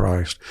workers to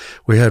Christ.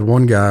 We had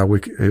one guy,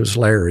 it was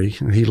Larry,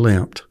 and he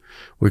limped.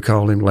 We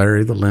called him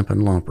Larry the Limping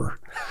Lumper.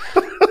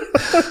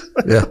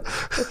 Yeah.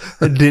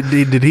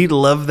 Did he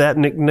love that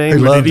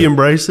nickname? Or did he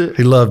embrace it?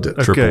 He loved it.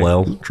 Okay. Triple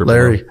L.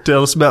 Larry.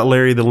 Tell us about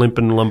Larry the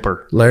Limping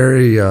Lumper.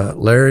 Larry,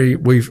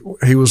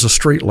 he was a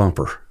street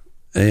lumper.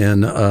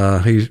 And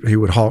he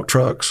would hawk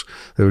trucks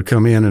that would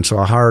come in, and so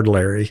I hired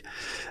Larry,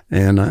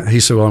 and he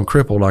said, "Well, I'm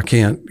crippled. I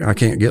can't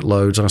get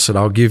loads." I said,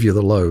 "I'll give you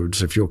the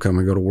loads if you'll come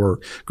and go to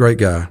work." Great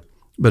guy,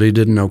 but he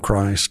didn't know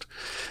Christ,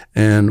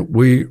 and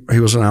he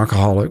was an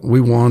alcoholic. We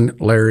won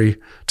Larry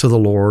to the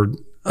Lord.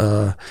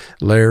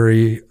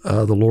 Larry,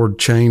 the Lord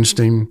changed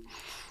him.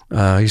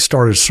 He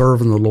started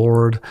serving the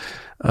Lord.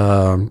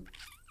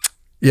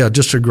 Yeah,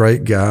 just a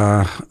great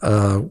guy.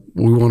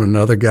 We won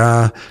another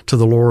guy to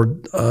the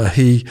Lord.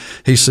 He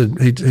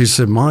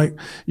said, "Mike,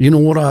 you know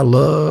what I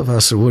love?" I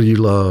said, "What do you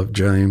love,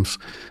 James?"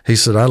 He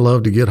said, "I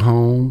love to get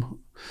home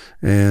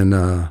and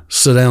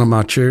sit down in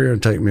my chair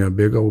and take me a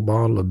big old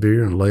bottle of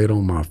beer and lay it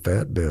on my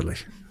fat belly."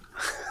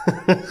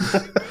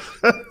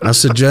 I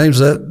said, "James,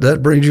 that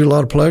brings you a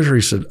lot of pleasure."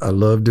 He said, "I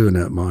love doing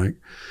that, Mike."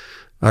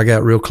 I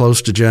got real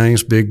close to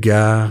James, big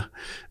guy,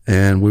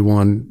 and we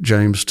won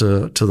James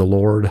to the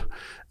Lord.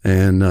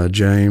 And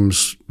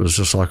James was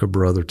just like a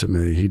brother to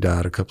me. He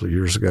died a couple of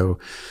years ago.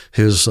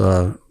 His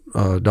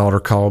daughter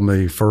called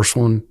me, first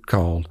one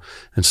called,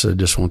 and said,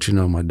 "Just want you to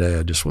know my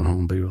dad just went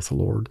home to be with the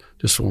Lord.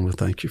 Just want to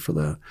thank you for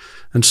that."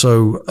 And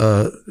so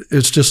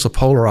it's just the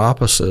polar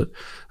opposite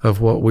of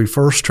what we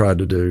first tried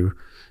to do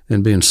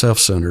in being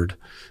self-centered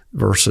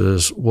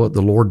versus what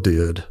the Lord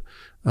did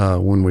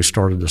when we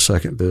started the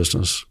second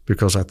business,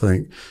 because I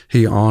think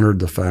he honored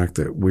the fact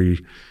that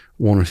we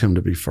wanted him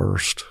to be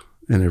first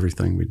in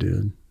everything we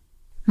did.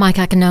 Mike,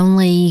 I can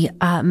only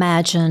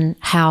imagine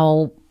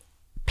how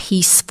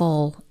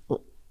peaceful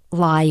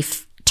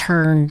life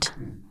turned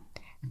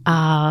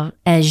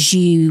as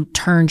you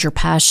turned your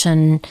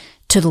passion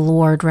to the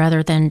Lord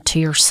rather than to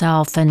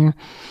yourself. And,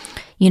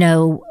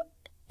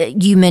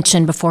 you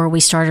mentioned before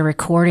we started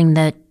recording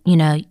that,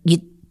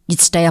 you'd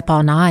stay up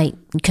all night,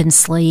 you couldn't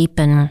sleep,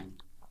 and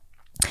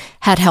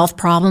had health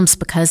problems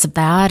because of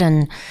that.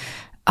 And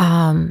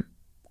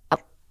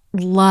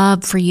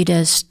love for you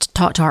to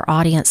talk to our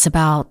audience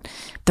about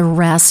the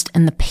rest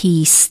and the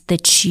peace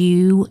that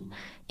you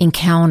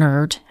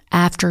encountered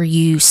after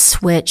you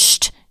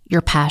switched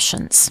your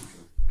passions.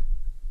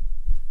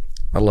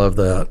 I love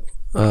that.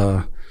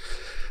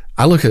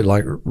 I look at it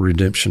like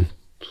redemption.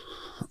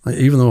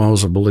 Even though I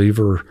was a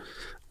believer,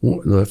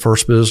 the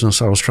first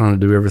business, I was trying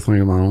to do everything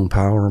in my own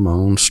power, my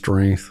own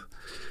strength,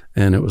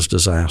 and it was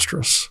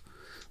disastrous.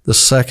 The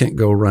second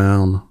go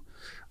round,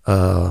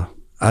 I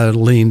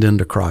leaned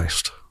into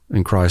Christ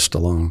and Christ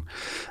alone.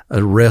 I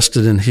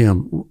rested in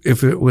him.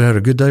 If we had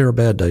a good day or a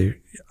bad day,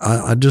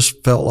 I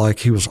just felt like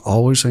he was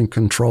always in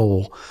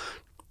control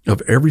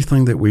of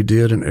everything that we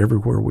did and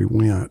everywhere we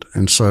went.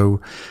 And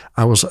so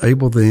I was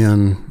able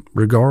then,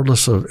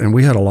 regardless of, and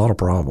we had a lot of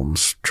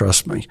problems,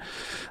 trust me,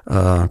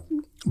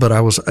 but I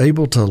was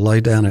able to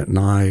lay down at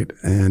night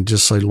and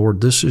just say,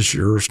 "Lord, this is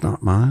yours,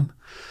 not mine.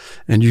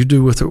 And you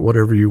do with it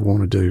whatever you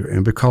want to do."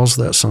 And because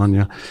of that,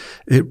 Sonia,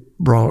 it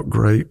brought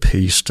great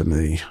peace to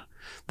me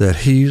that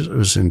he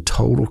was in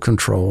total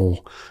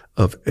control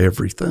of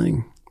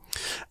everything.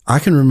 I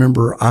can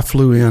remember I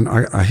flew in,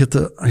 I hit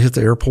the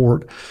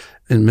airport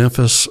in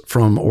Memphis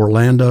from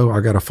Orlando.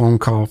 I got a phone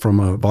call from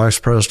a vice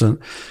president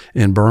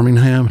in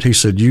Birmingham. He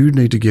said, "You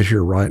need to get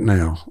here right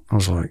now." I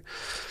was like,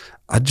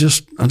 I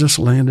just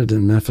landed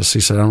in Memphis. He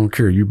said, "I don't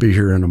care. You be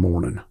here in the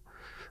morning."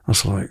 I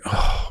was like,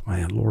 "Oh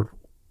man, Lord,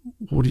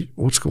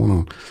 what's going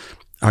on?"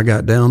 I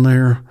got down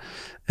there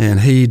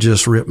and he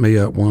just ripped me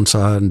up one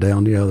side and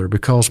down the other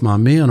because my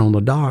men on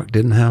the dock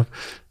didn't have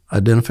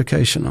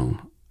identification on.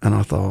 And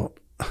I thought,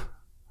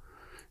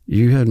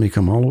 you had me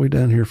come all the way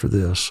down here for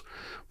this.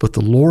 But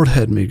the Lord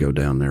had me go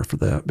down there for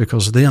that,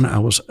 because then I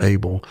was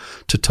able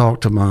to talk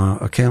to my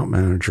account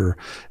manager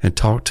and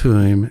talk to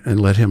him and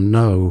let him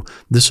know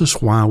this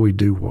is why we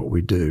do what we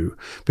do,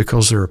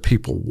 because there are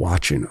people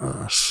watching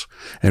us.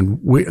 And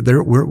we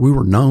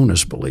were known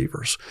as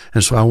believers.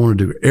 And so I want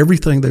to do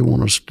everything they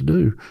want us to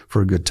do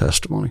for a good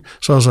testimony.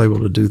 So I was able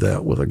to do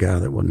that with a guy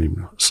that wasn't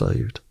even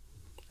saved.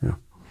 Yeah.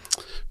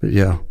 But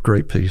yeah,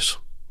 great peace.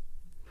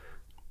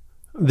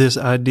 This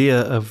idea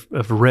of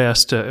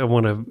rest, I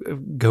want to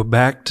go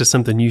back to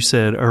something you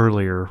said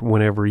earlier.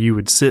 Whenever you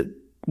would sit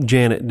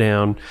Janet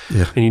down,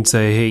 and you'd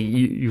say,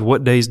 "Hey,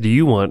 what days do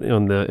you want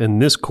in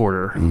this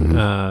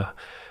quarter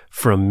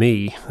from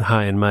me,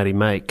 high and mighty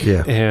Mike?"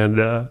 Yeah. And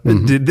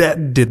did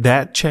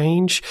that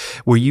change?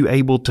 Were you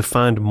able to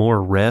find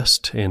more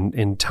rest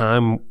and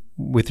time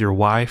with your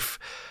wife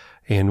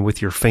and with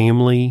your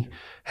family?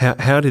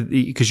 How did,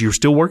 because you're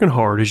still working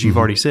hard, as you've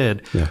already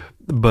said,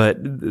 but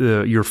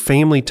your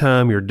family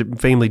time, your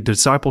family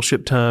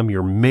discipleship time,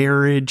 your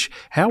marriage,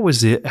 how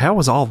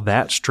was all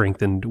that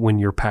strengthened when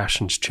your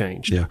passions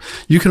changed? Yeah.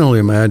 You can only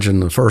imagine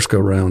the first go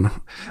round.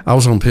 I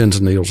was on pins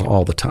and needles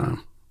all the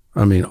time.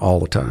 I mean, all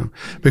the time,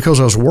 because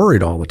I was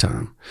worried all the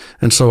time.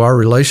 And so our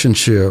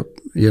relationship,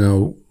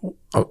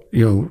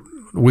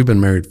 we've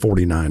been married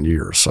 49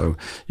 years. So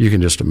you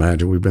can just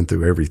imagine we've been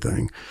through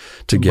everything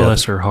together.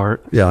 Bless her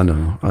heart. Yeah,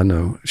 I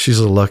know. She's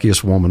the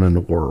luckiest woman in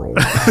the world.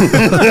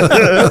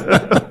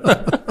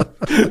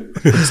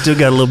 Still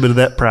got a little bit of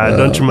that pride,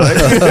 don't you, Mike?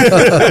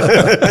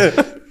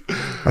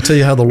 I'll tell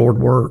you how the Lord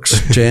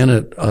works.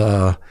 Janet,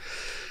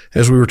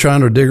 as we were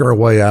trying to dig our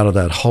way out of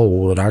that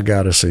hole that I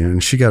got us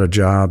in, she got a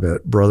job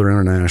at Brother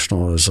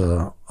International as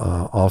a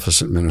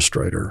office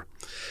administrator.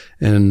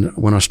 And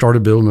when I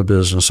started building the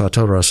business, I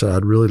told her, I said,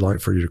 I'd really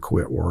like for you to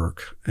quit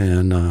work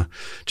and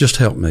just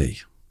help me.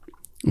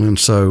 And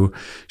so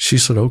she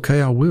said,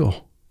 okay, I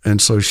will.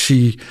 And so what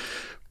she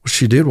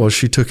did was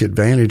she took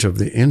advantage of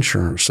the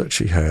insurance that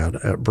she had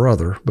at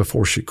Brother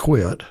before she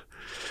quit.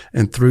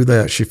 And through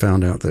that, she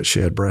found out that she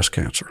had breast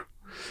cancer.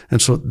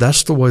 And so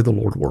that's the way the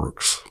Lord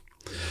works.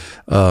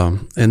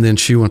 And then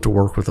she went to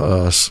work with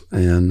us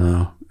in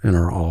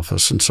our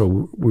office. And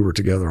so we were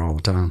together all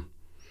the time.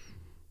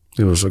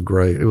 It was a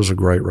great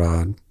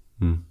ride.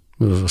 It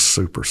was a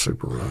super,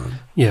 super ride.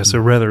 Yeah. So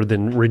rather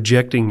than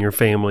rejecting your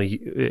family,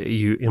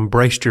 you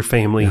embraced your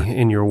family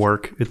in your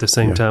work at the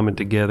same time and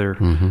together.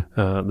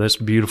 That's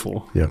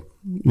beautiful. Yeah.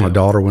 My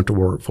daughter went to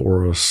work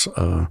for us.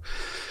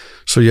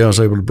 So I was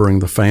able to bring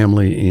the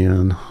family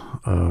in.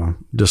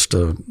 Just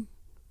a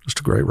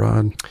great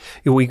ride.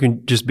 We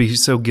can just be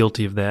so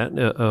guilty of that,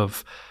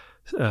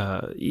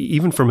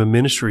 even from a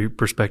ministry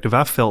perspective.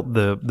 I felt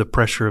the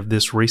pressure of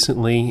this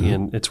recently,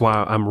 and it's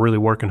why I'm really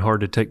working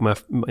hard to take my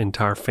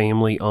entire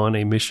family on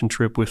a mission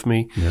trip with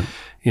me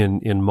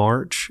in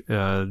March.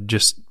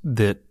 Just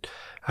that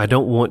I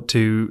don't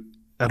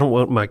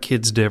want my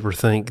kids to ever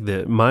think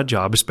that my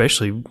job,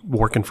 especially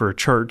working for a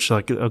church,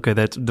 like, okay,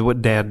 that's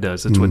what Dad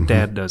does. That's what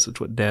Dad does. That's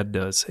what Dad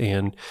does.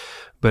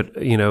 But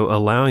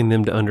allowing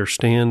them to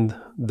understand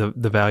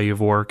the value of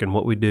work and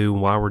what we do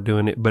and why we're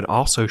doing it, but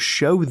also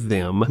show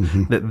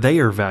them that they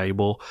are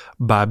valuable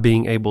by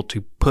being able to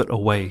put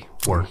away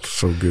work.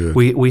 So good.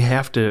 We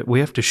have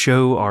to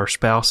show our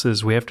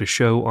spouses, we have to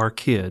show our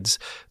kids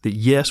that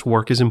yes,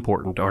 work is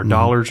important. Our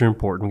dollars are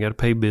important. We got to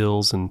pay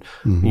bills and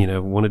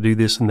want to do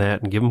this and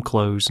that and give them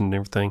clothes and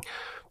everything.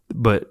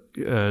 But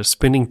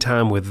spending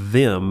time with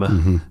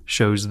them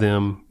shows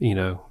them,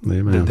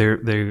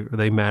 that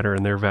they matter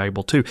and they're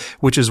valuable too.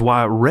 Which is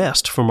why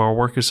rest from our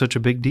work is such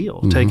a big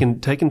deal.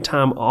 Taking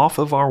time off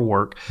of our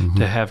work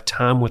to have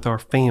time with our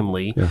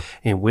family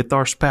and with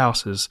our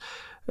spouses,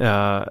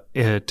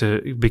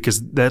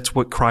 because that's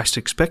what Christ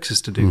expects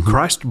us to do.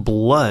 Christ's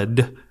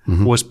blood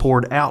was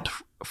poured out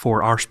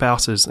for our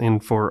spouses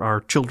and for our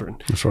children.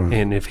 That's right.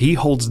 And if He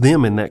holds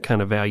them in that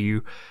kind of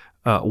value,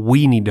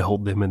 we need to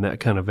hold them in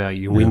that kind of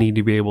value. We need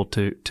to be able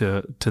to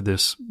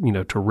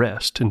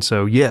rest. And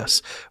so,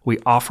 yes, we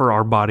offer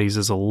our bodies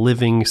as a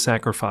living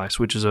sacrifice,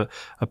 which is a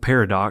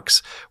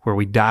paradox where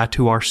we die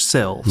to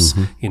ourselves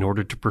in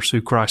order to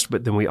pursue Christ.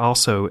 But then we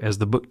also, as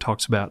the book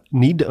talks about,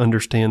 need to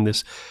understand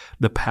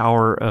the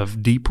power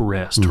of deep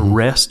rest,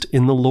 rest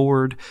in the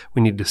Lord.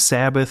 We need to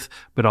Sabbath,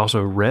 but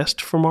also rest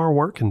from our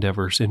work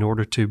endeavors in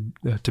order to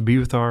be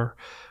with our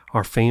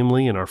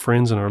family and our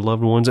friends and our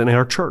loved ones and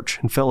our church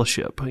and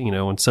fellowship,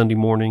 on Sunday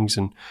mornings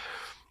and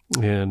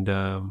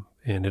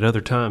at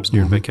other times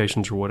during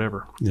vacations or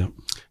whatever. Yeah.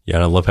 Yeah.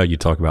 And I love how you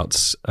talk about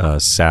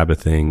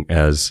Sabbathing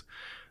as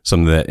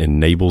something that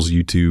enables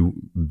you to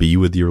be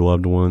with your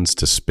loved ones,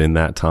 to spend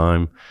that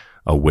time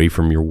away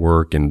from your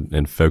work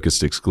and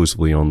focused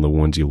exclusively on the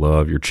ones you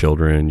love, your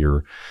children,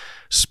 your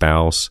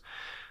spouse.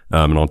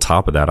 And on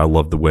top of that, I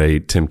love the way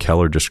Tim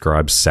Keller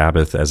describes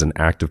Sabbath as an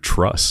act of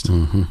trust.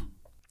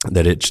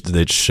 That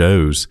it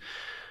shows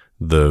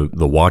the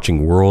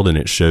watching world, and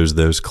it shows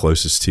those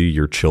closest to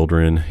your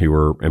children who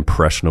are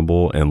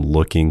impressionable and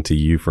looking to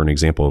you for an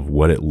example of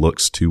what it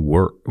looks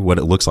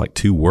like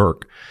to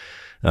work.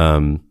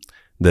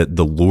 That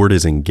the Lord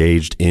is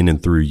engaged in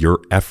and through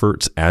your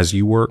efforts as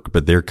you work,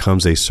 but there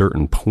comes a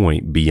certain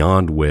point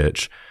beyond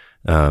which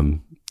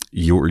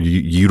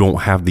you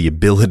don't have the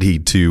ability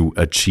to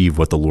achieve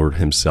what the Lord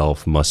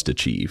Himself must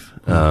achieve,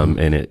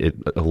 and it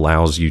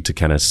allows you to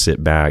kind of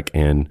sit back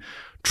and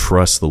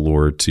trust the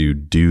Lord to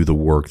do the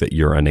work that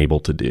you're unable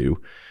to do,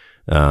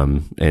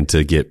 and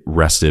to get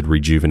rested,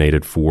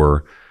 rejuvenated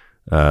for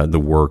the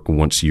work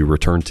once you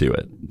return to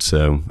it.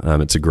 So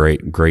it's a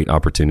great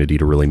opportunity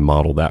to really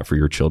model that for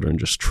your children,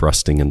 just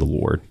trusting in the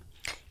Lord.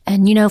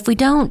 And, if we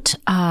don't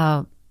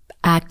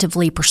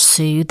actively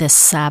pursue this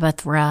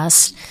Sabbath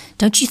rest,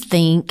 don't you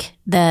think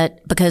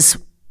that because,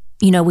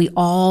 we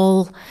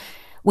all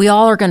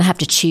are going to have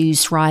to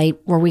choose, right?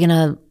 Are we going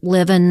to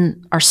live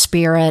in our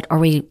spirit? Are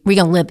we going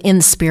to live in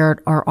the spirit,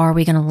 or are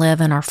we going to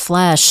live in our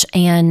flesh?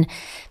 And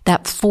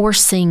that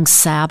forcing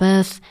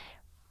Sabbath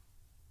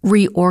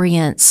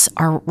reorients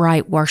our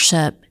right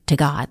worship to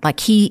God. Like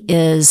He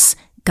is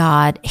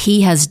God.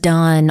 He has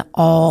done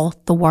all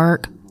the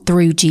work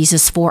through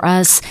Jesus for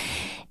us.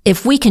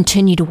 If we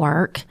continue to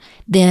work,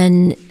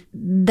 then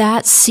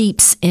that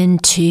seeps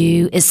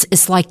into,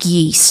 it's like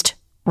yeast.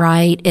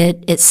 right?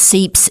 It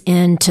seeps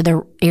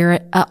into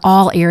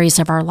all areas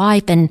of our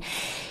life. And,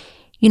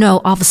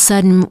 all of a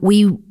sudden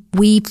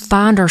we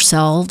find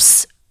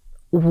ourselves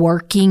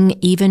working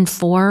even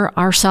for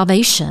our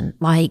salvation.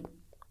 Like,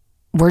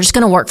 we're just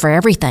going to work for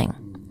everything.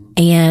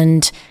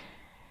 And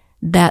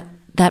that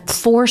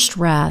forced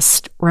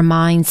rest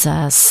reminds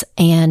us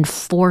and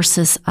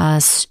forces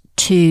us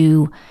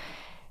to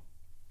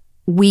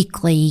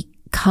weekly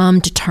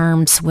come to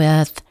terms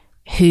with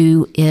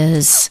who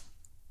is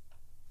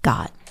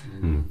God.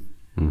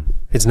 Mm-hmm.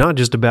 It's not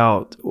just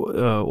about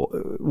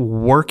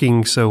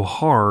working so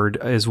hard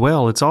as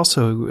well. It's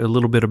also a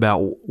little bit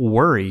about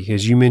worry.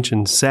 As you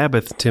mentioned,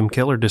 Sabbath, Tim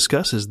Keller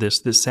discusses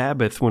this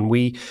Sabbath, when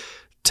we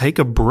take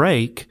a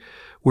break,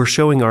 we're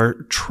showing our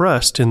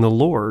trust in the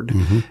Lord.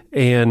 Mm-hmm.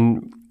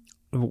 And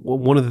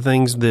one of the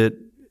things that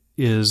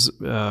is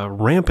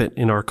rampant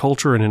in our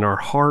culture and in our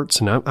hearts,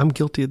 and I'm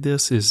guilty of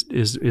this,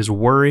 is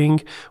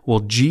worrying. Well,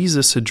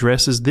 Jesus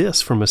addresses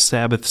this from a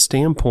Sabbath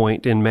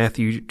standpoint in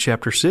Matthew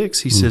chapter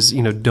 6. He says,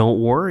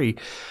 don't worry,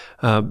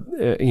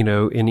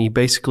 and he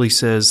basically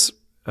says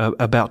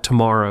about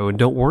tomorrow, and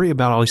don't worry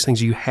about all these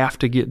things you have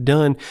to get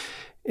done.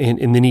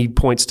 And then he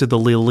points to the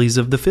lilies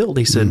of the field.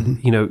 He said,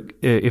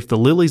 if the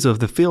lilies of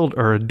the field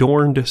are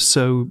adorned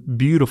so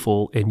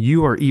beautiful, and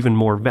you are even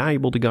more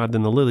valuable to God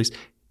than the lilies,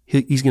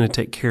 He's going to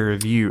take care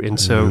of you. And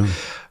so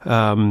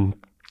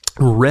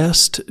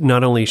rest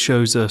not only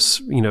shows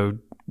us,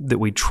 that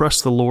we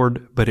trust the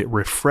Lord, but it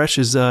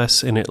refreshes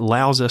us and it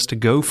allows us to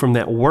go from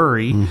that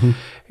worry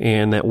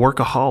and that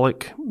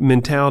workaholic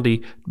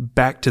mentality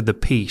back to the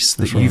peace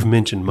that you've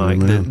mentioned,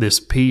 Mike,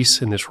 this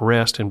peace and this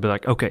rest, and be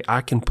like, okay,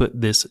 I can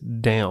put this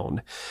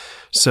down.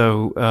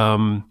 So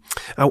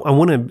I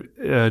want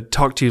to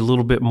talk to you a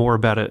little bit more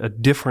about a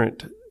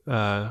different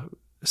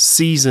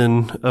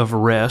season of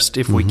rest,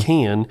 if we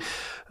can,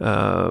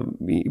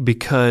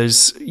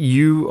 because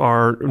you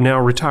are now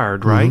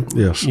retired, right?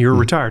 Yes. You're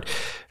retired.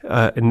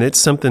 And it's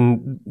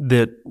something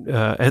that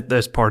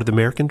that's part of the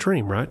American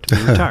dream, right? To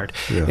be retired.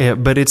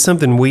 But it's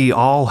something we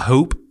all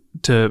hope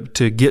to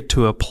get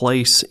to a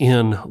place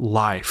in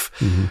life.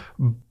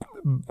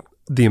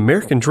 The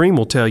American dream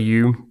will tell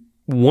you,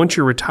 once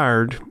you're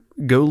retired,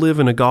 go live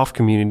in a golf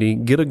community,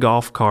 get a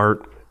golf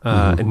cart,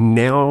 and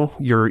now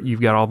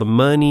you've got all the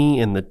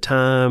money and the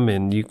time,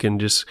 and you can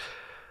just,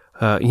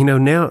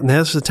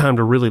 now's the time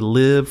to really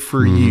live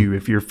for you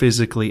if you're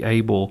physically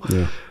able.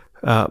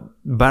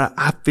 But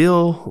I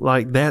feel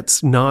like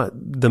that's not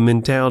the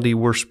mentality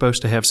we're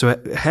supposed to have.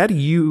 So how do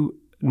you,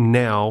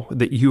 now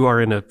that you are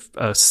in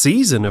a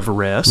season of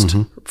rest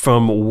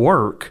from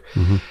work,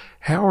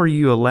 how are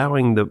you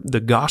allowing the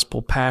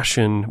gospel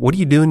passion? What are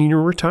you doing in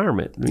your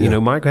retirement?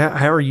 Mike,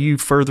 how are you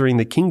furthering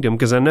the kingdom?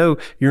 Because I know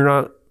you're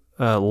not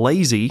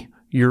lazy.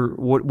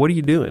 What are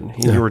you doing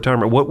in your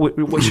retirement?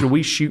 What should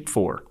we shoot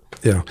for?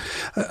 Yeah,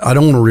 I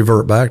don't want to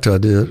revert back to I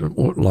did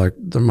like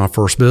my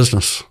first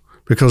business,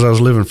 because I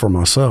was living for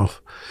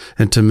myself.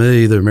 And to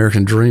me, the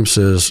American dream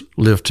says,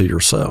 live to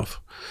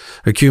yourself.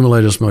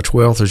 Accumulate as much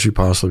wealth as you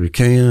possibly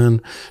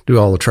can. Do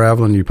all the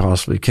traveling you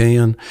possibly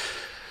can.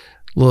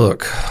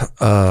 Look,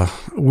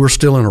 we're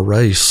still in a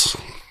race,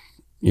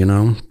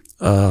 and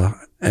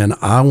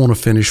I want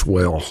to finish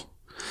well.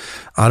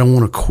 I don't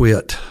want to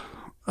quit.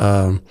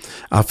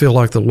 I feel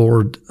like the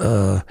Lord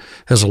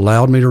has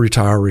allowed me to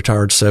retire.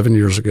 Retired 7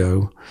 years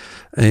ago.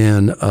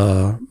 And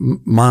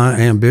my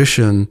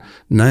ambition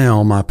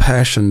now, my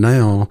passion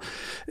now,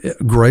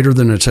 greater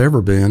than it's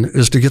ever been,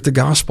 is to get the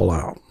gospel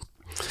out.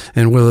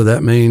 And whether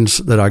that means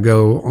that I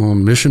go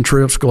on mission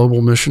trips,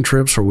 global mission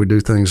trips, or we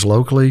do things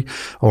locally,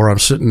 or I'm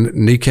sitting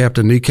kneecap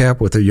to kneecap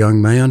with a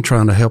young man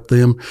trying to help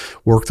them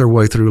work their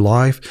way through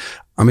life.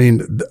 I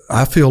mean,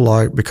 I feel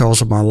like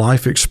because of my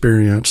life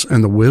experience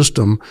and the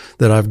wisdom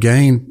that I've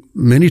gained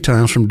many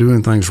times from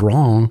doing things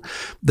wrong,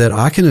 that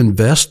I can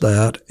invest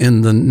that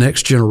in the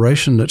next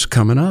generation that's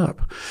coming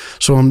up.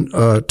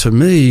 So to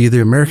me,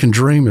 the American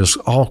dream is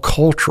all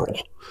cultural.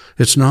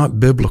 It's not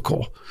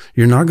biblical.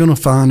 You're not going to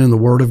find in the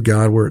Word of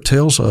God where it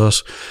tells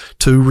us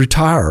to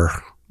retire.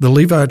 The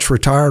Levites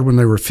retired when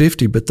they were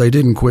 50, but they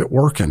didn't quit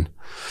working.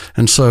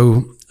 And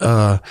so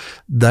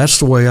that's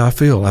the way I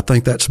feel. I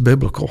think that's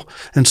biblical.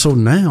 And so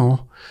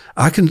now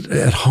I can,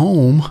 at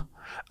home,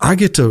 I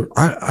get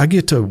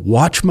to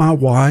watch my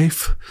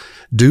wife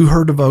do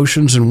her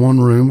devotions in one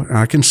room.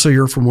 I can see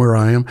her from where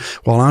I am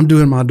while I'm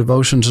doing my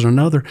devotions in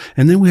another.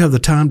 And then we have the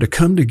time to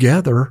come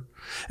together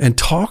and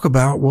talk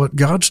about what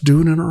God's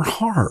doing in our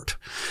heart.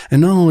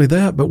 And not only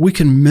that, but we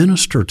can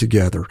minister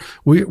together.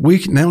 We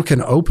now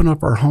can open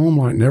up our home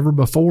like never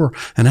before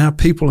and have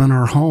people in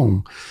our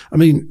home. I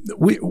mean,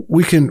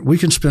 we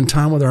can spend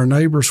time with our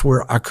neighbors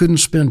where I couldn't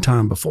spend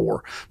time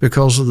before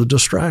because of the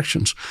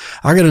distractions.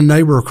 I got a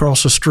neighbor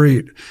across the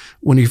street.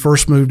 When he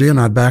first moved in,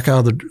 I'd back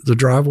out of the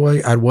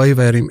driveway, I'd wave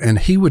at him, and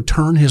he would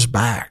turn his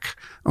back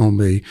on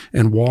me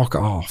and walk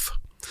off.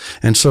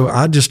 And so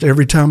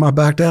every time I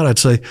backed out, I'd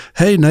say,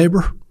 hey,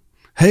 neighbor.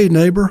 Hey,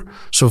 neighbor.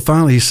 So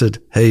finally he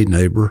said, hey,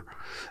 neighbor.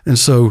 And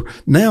so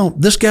now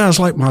this guy's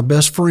like my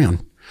best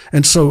friend.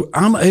 And so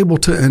I'm able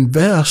to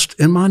invest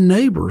in my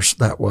neighbors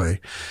that way.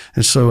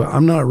 And so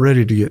I'm not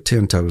ready to get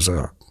 10 toes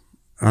up.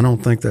 I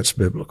don't think that's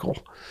biblical.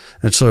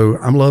 And so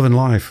I'm loving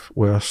life,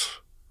 Wes.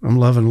 I'm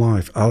loving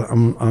life.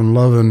 I'm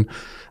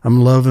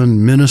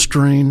loving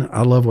ministering.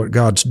 I love what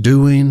God's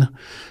doing.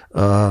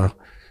 I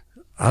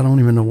don't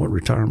even know what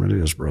retirement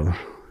is, brother.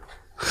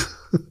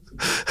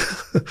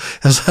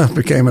 As I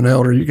became an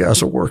elder, you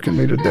guys are working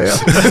me to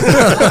death.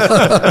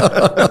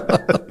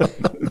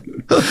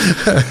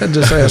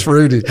 Just ask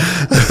Rudy.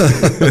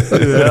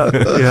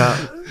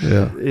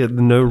 Yeah.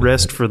 No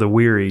rest for the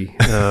weary.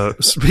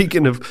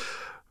 Speaking of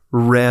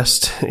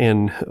rest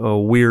and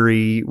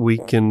weary, we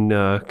can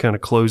kind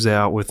of close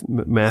out with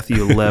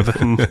Matthew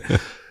 11,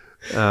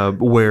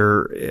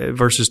 where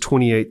verses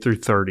 28 through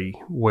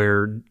 30,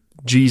 where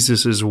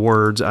Jesus'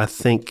 words, I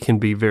think, can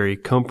be very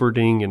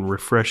comforting and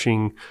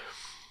refreshing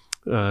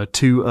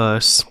to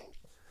us.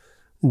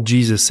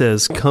 Jesus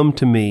says, "Come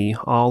to me,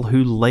 all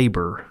who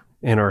labor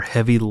and are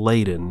heavy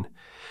laden,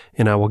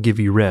 and I will give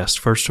you rest."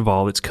 First of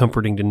all, it's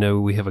comforting to know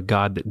we have a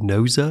God that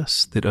knows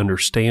us, that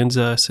understands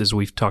us. As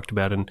we've talked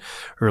about in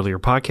earlier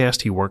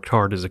podcast, he worked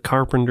hard as a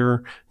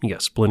carpenter. He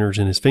got splinters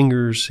in his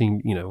fingers,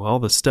 all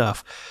the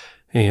stuff.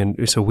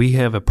 And so we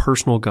have a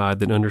personal God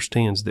that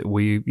understands that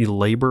we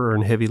labor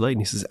and heavy laden.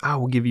 He says, "I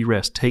will give you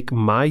rest. Take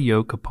my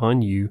yoke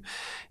upon you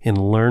and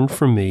learn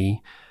from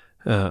me.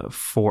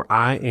 For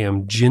I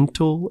am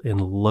gentle and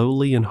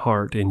lowly in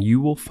heart, and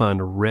you will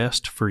find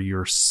rest for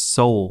your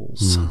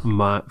souls.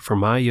 For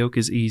my yoke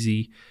is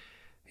easy,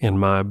 and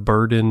my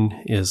burden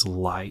is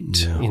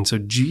light." Yeah. And so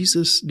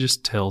Jesus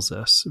just tells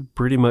us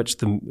pretty much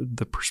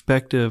the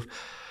perspective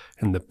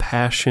and the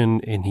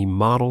passion, and he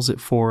models it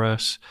for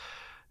us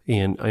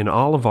in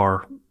all of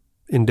our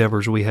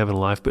endeavors we have in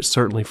life, but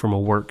certainly from a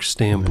work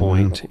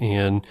standpoint.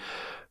 And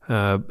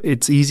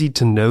it's easy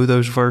to know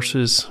those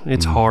verses.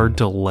 It's hard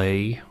to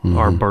lay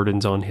our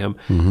burdens on him.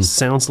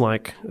 Sounds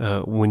like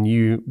when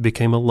you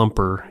became a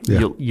lumper,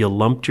 you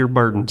lumped your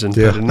burdens and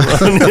put it on.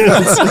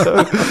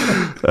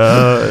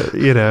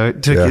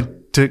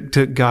 It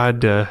took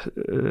God, to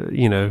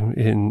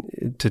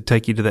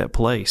take you to that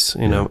place.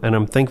 And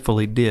I'm thankful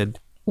he did.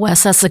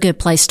 Wes, that's a good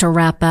place to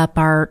wrap up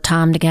our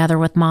time together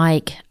with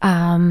Mike.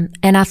 And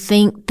I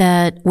think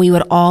that we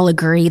would all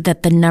agree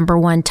that the number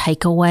one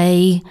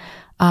takeaway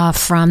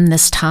from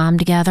this time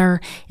together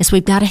is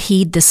we've got to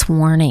heed this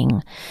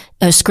warning.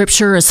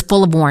 Scripture is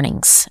full of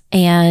warnings,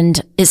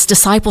 and it's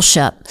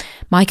discipleship.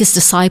 Mike is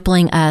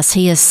discipling us.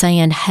 He is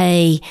saying,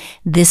 hey,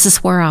 this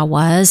is where I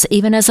was,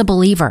 even as a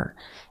believer.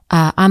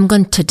 I'm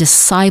going to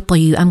disciple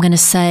you. I'm going to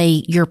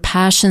say your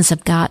passions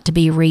have got to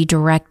be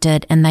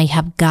redirected, and they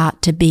have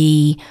got to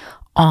be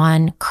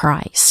on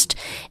Christ.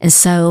 And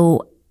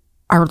so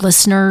our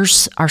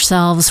listeners,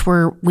 ourselves,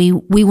 we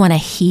want to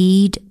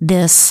heed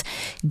this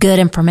good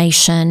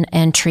information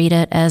and treat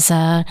it as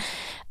a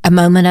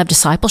moment of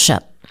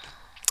discipleship.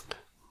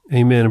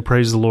 Amen, and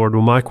praise the Lord.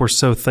 Well, Mike, we're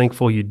so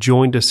thankful you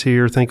joined us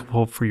here,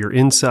 thankful for your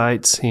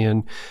insights,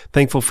 and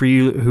thankful for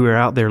you who are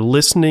out there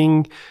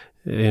listening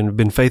and have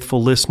been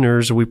faithful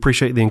listeners. We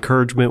appreciate the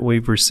encouragement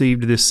we've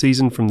received this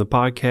season from the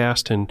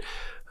podcast, and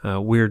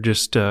we're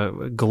just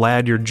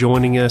glad you're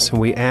joining us, and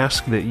we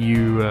ask that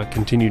you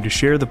continue to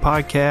share the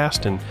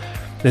podcast. And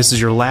this is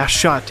your last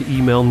shot to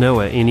email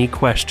Noah any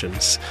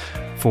questions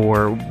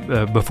before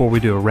we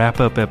do a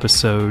wrap-up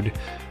episode.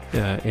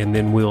 And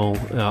then we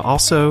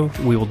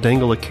will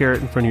dangle a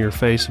carrot in front of your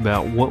face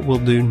about what we'll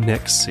do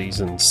next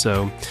season.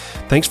 So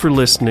thanks for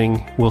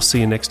listening. We'll see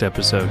you next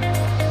episode.